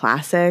lot of the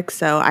classics.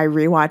 So I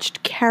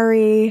rewatched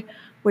Carrie,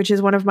 which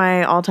is one of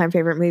my all-time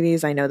favorite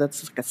movies. I know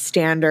that's like a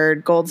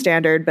gold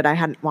standard, but I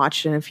hadn't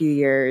watched in a few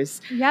years.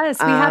 Yes,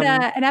 we had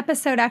an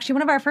episode, actually,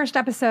 one of our first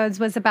episodes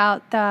was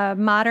about the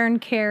modern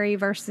Carrie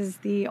versus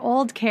the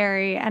old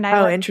Carrie. And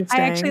interesting.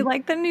 I actually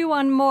like the new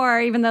one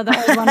more, even though the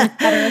old one is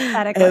better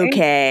aesthetically.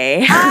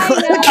 Okay.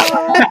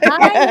 I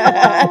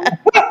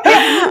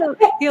know.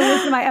 You'll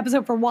listen to my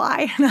episode for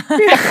why.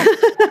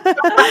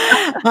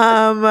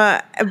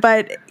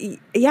 But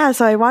yeah,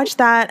 so I watched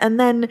that, and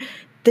then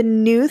the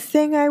new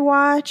thing I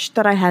watched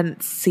that I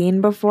hadn't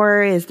seen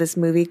before is this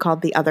movie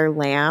called The Other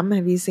Lamb.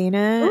 Have you seen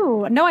it?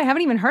 Ooh, no, I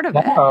haven't even heard of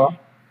it.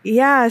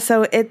 Yeah,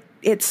 so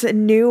it's a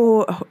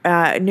new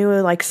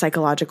like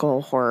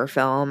psychological horror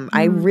film.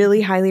 I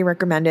really highly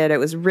recommend it. It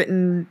was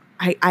written.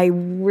 I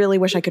really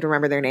wish I could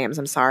remember their names.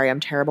 I'm sorry,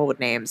 I'm terrible with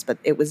names. But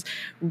it was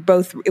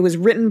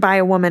written by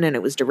a woman and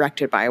it was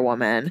directed by a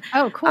woman.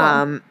 Oh,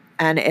 cool.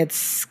 And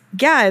it's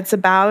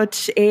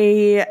about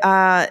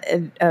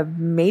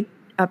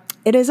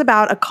it is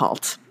about a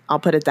cult. I'll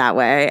put it that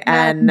way. Yes,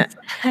 and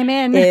I'm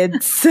in.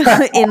 It's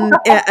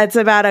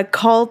about a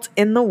cult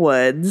in the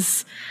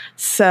woods.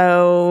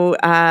 So,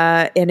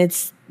 and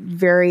it's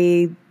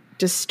very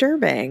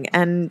disturbing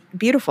and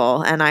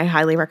beautiful, and I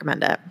highly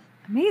recommend it.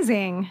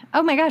 Amazing.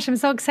 Oh my gosh, I'm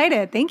so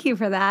excited. Thank you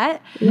for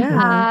that.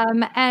 Yeah.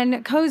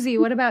 And Cozy,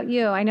 what about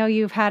you? I know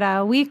you've had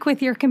a week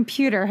with your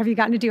computer. Have you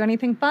gotten to do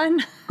anything fun?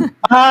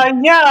 Yeah,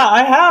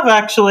 I have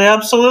actually.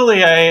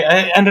 Absolutely.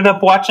 I ended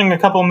up watching a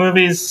couple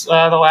movies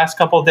the last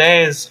couple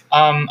days.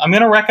 I'm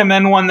going to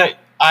recommend one that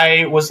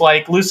I was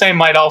like, Luce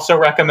might also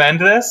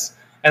recommend this,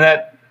 and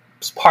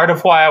that's part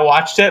of why I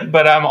watched it.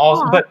 But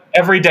but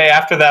every day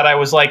after that, I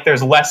was like,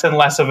 there's less and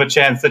less of a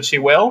chance that she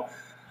will.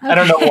 Okay. I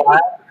don't know why.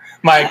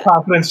 My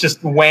confidence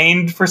just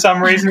waned for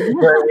some reason. It was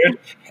very weird.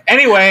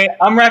 Anyway,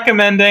 I'm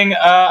recommending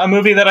a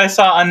movie that I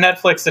saw on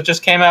Netflix that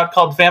just came out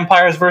called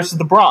Vampires vs.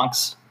 the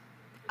Bronx.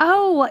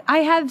 Oh, I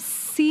have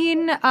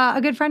seen a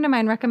good friend of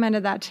mine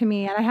recommended that to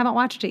me, and I haven't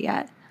watched it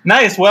yet.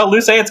 Nice. Well,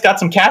 Luce, it's got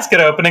some casket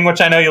opening, which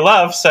I know you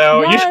love,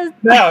 so yes. You should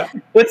know.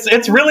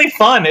 It's really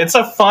fun. It's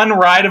a fun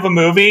ride of a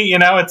movie.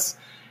 It's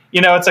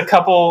a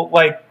couple,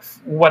 like,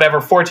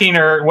 14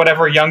 or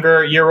whatever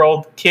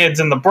younger-year-old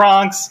kids in the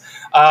Bronx.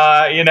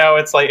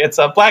 It's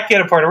a black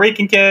kid, a Puerto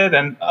Rican kid,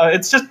 and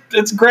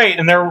it's great,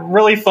 and they're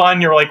really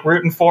fun. You're like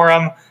rooting for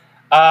them,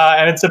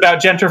 and it's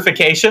about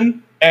gentrification,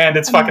 and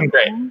it's fucking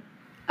great.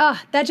 Oh,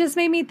 that just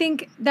made me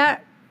think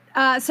that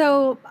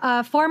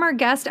Former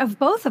guest of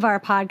both of our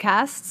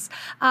podcasts,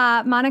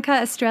 Monica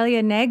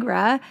Estrella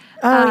Negra,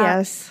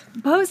 yes,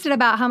 posted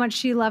about how much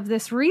she loved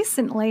this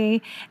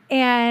recently,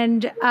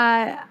 and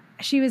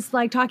she was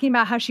like talking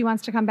about how she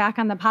wants to come back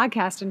on the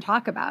podcast and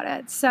talk about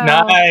it. So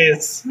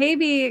nice.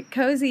 Maybe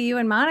Cozy, you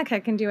and Monica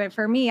can do it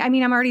for me. I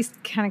mean, I'm already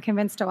kind of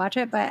convinced to watch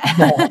it, but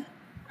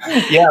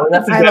Yeah,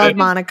 I love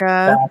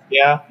Monica.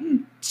 Yeah,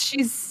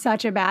 she's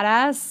such a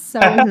badass.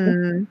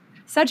 So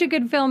such a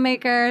good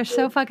filmmaker,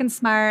 so fucking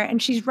smart,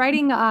 and she's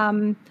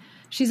writing.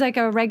 She's like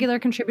a regular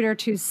contributor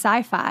to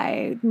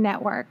sci-fi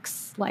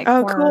networks. Like,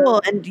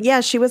 cool. And yeah,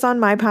 she was on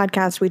my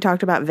podcast. We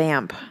talked about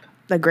Vamp,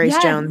 the Grace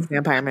Jones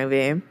vampire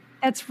movie.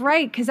 That's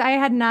right, because I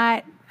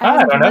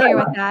wasn't familiar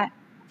with that.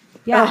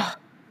 Yeah. Oh,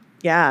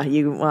 yeah,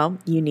 you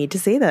need to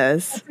see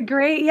this. It's a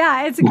great. So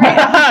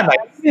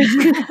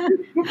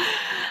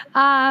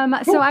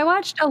I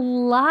watched a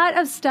lot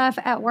of stuff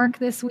at work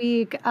this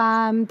week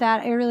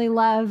that I really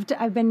loved.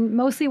 I've been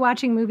mostly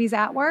watching movies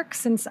at work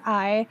since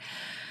I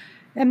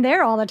am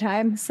there all the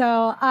time.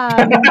 So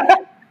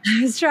I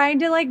was trying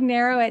to like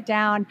narrow it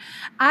down.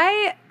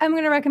 I am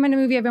going to recommend a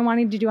movie I've been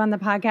wanting to do on the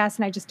podcast,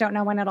 and I just don't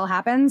know when it'll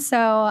happen.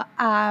 So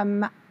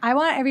I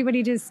want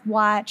everybody to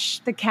watch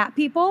The Cat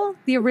People,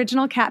 the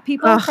original Cat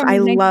People. I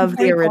love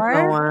the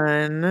original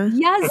one.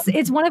 Yes,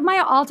 it's one of my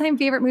all-time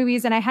favorite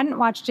movies, and I hadn't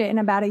watched it in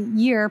about a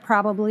year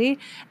probably.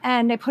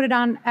 And I put it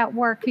on at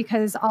work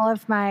because all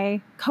of my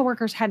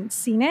coworkers hadn't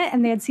seen it,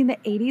 and they had seen the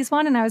 80s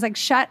one, and I was like,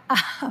 shut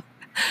up.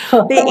 The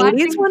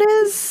 80s one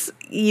is,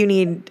 you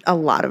need a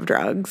lot of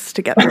drugs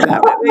to get through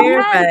that movie,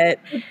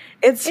 but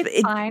it's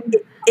fine.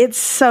 It's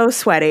so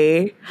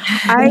sweaty.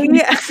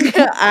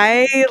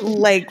 I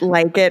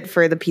like it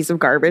for the piece of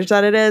garbage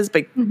that it is,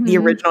 but the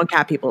original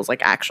Cat People is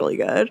like actually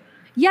good.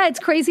 Yeah, it's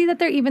crazy that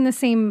they're even the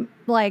same.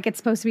 Like, it's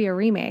supposed to be a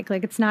remake.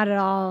 Like, it's not at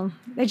all.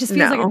 It just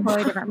feels like a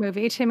totally different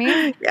movie to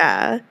me.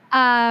 Yeah.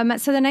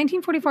 So the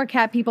 1944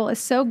 Cat People is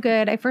so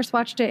good. I first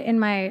watched it in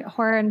my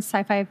horror and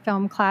sci-fi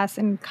film class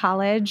in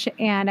college,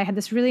 and I had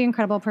this really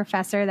incredible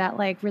professor that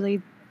like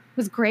really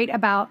was great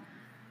about,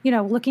 you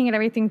know, looking at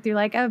everything through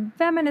like a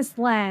feminist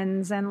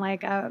lens and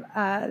like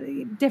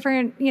a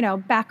different, you know,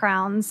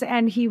 backgrounds.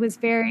 And he was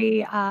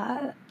very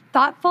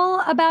thoughtful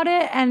about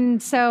it.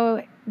 And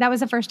so that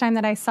was the first time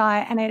that I saw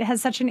it. And it has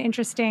such an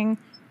interesting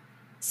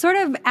sort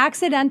of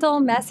accidental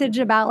message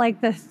about like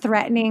the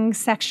threatening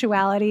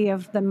sexuality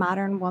of the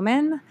modern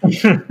woman.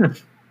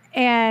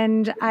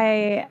 And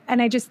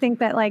I just think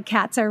that like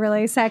cats are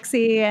really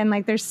sexy, and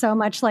like there's so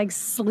much like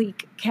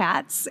sleek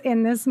cats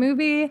in this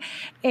movie,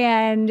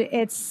 and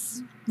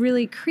it's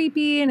really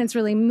creepy and it's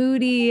really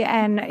moody,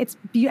 and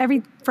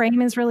every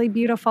frame is really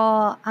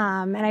beautiful.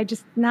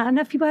 And not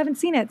enough people haven't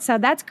seen it, so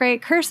that's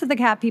great. Curse of the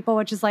Cat People,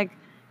 which is like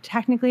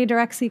technically a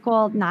direct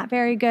sequel, not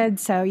very good,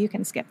 so you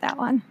can skip that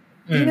one.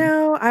 You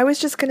know, I was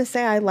just gonna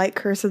say I like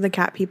Curse of the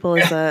Cat People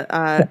as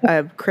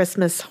a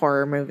Christmas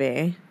horror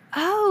movie.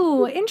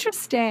 Oh,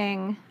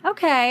 interesting.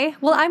 Okay.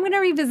 Well, I'm going to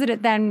revisit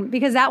it then,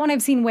 because that one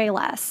I've seen way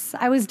less.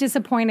 I was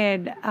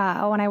disappointed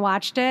when I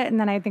watched it, and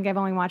then I think I've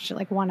only watched it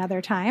like one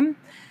other time.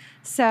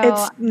 So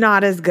it's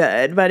not as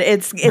good, but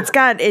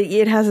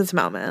it has its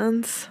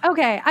moments.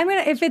 Okay.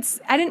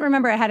 I didn't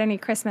remember it had any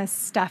Christmas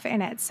stuff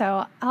in it,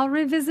 so I'll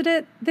revisit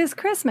it this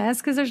Christmas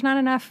because there's not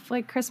enough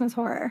like Christmas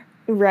horror.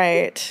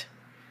 Right.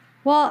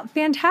 Well,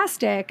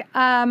 fantastic.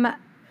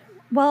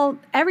 Well,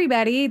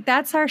 everybody,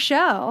 that's our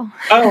show.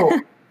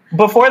 Oh,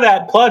 before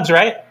that, plugs,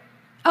 right?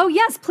 Oh,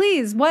 yes,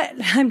 please. What?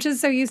 I'm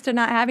just so used to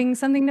not having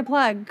something to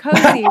plug.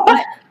 Cozy.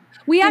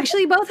 We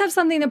actually both have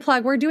something to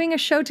plug. We're doing a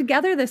show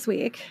together this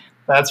week.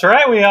 That's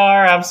right, we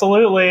are.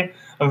 Absolutely.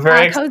 I'm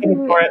very excited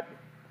for it.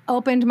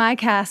 Opened my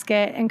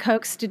casket and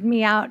coaxed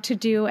me out to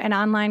do an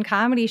online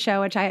comedy show,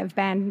 which I have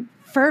been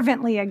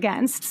fervently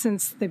against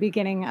since the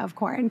beginning of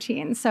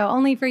quarantine. So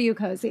only for you,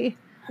 Cozy.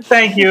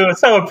 Thank you.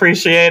 So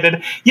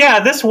appreciated. Yeah,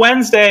 this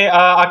Wednesday,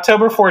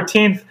 October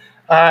 14th,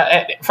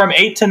 from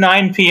 8 to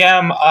 9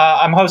 p.m.,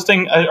 I'm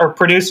hosting or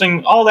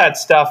producing all that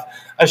stuff,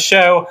 a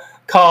show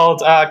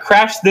called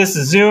Crash This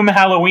Zoom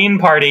Halloween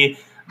Party.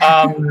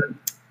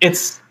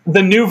 It's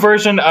the new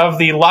version of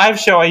the live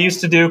show I used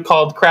to do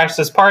called Crash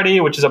This Party,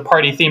 which is a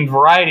party-themed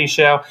variety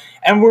show.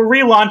 And we're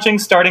relaunching,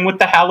 starting with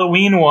the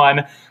Halloween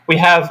one. We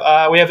have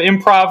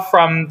improv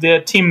from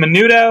the team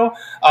Menudo,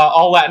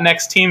 all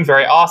Latinx team,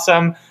 very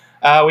awesome.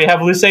 We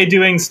have Luce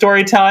doing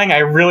storytelling. I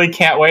really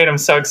can't wait. I'm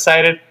so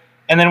excited.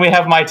 And then we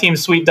have my team,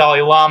 Sweet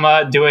Dalai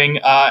Lama, doing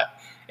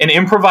an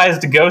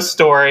improvised ghost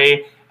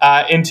story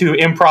into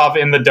improv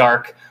in the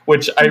dark,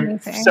 which I'm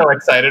so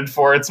excited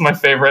for. It's my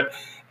favorite.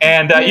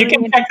 And you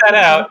can check that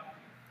out.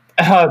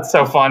 Oh, it's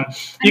so fun.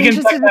 I'm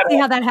interested to see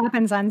how that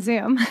happens on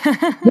Zoom.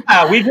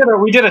 Yeah,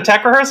 we did a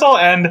tech rehearsal,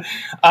 and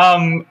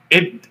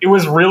it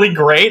was really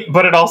great,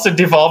 but it also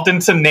devolved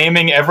into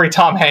naming every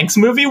Tom Hanks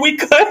movie we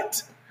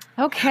could.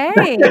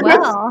 Okay,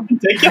 well.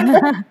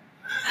 It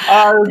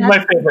was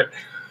my favorite.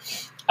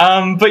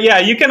 But yeah,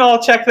 you can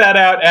all check that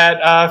out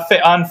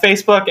on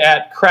Facebook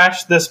at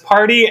Crash This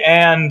Party,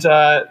 and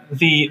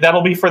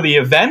that'll be for the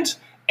event.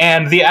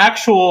 And the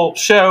actual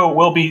show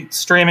will be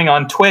streaming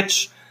on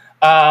Twitch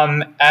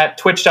at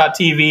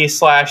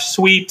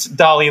twitch.tv/Sweet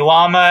Dalai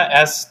Lama,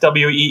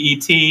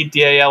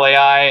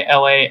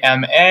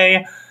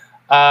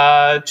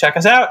 SweetDalailama. Check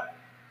us out.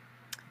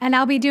 And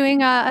I'll be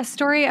doing a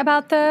story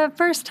about the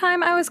first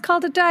time I was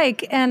called a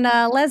dyke and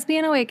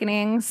lesbian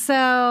awakening.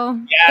 So,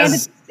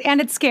 yes.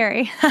 and it's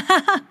scary.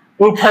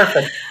 Oh,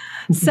 perfect.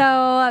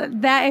 So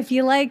that if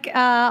you like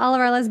all of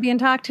our lesbian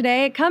talk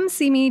today, come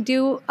see me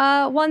do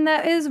one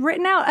that is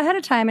written out ahead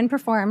of time and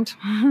performed.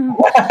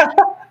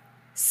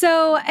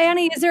 So,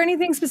 Annie, is there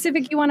anything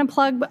specific you want to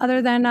plug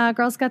other than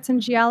Girl Scouts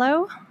and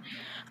Giallo?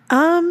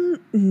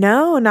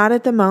 No, not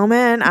at the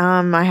moment.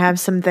 I have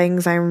some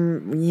things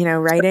I'm,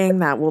 writing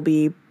that will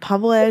be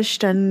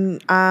published,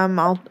 and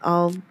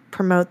I'll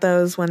promote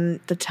those when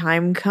the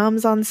time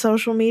comes on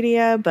social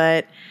media.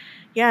 But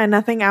yeah,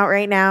 nothing out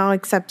right now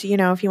except,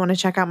 if you want to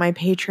check out my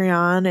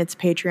Patreon, it's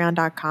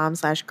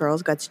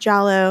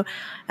patreon.com/girlsgutsgiallo.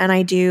 And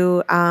I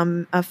do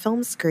a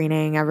film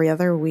screening every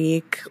other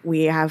week.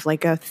 We have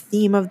like a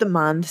theme of the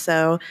month.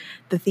 So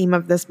the theme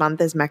of this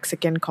month is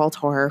Mexican cult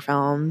horror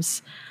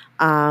films.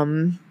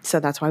 So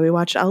that's why we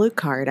watched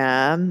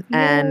Alucarda.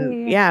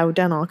 And yeah, we've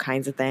done all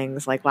kinds of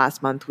things. Like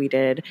last month we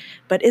did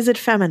But Is It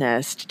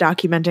Feminist?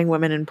 Documenting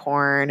women in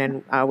porn.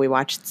 And we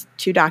watched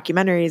 2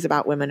 documentaries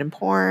about women in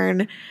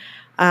porn.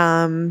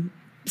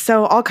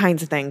 So all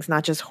kinds of things,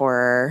 not just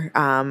horror.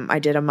 I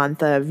did a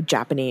month of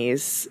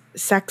Japanese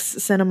sex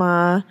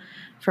cinema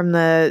from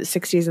the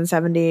 60s and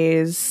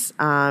 70s,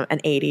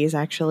 and 80s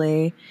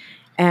actually.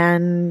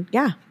 And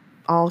yeah,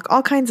 all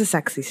kinds of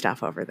sexy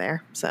stuff over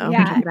there. So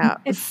check it out.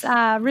 It's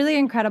really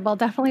incredible.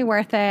 Definitely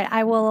worth it.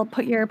 I will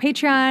put your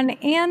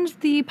Patreon and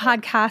the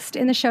podcast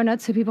in the show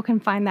notes so people can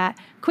find that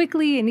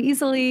quickly and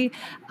easily.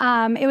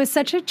 It was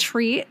such a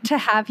treat to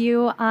have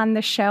you on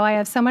the show. I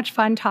have so much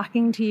fun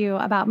talking to you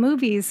about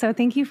movies. So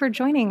thank you for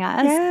joining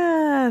us.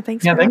 Yeah,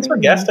 thanks for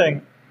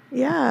guesting.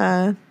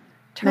 Yeah.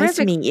 Terrific. Nice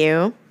to meet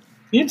you.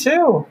 You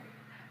too.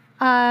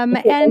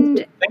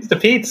 And thanks to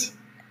Pete.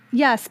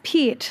 Yes,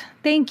 Pete.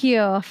 Thank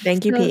you.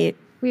 Thank you, Pete.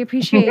 We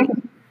appreciate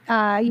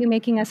you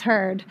making us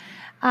heard.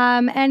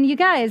 And you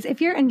guys,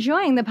 if you're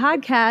enjoying the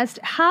podcast,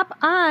 hop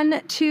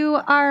on to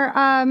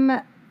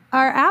our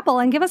Apple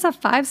and give us a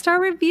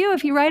 5-star review.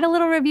 If you write a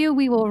little review,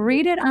 we will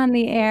read it on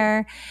the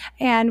air.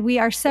 And we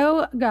are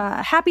so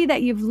happy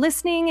that you're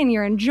listening and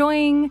you're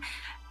enjoying.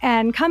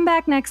 And come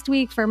back next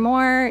week for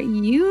more.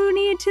 You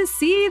need to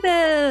see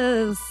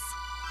this.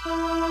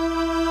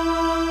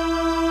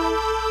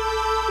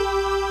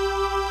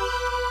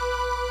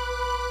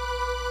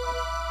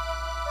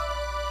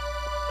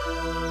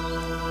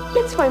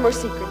 Let's find more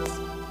secrets.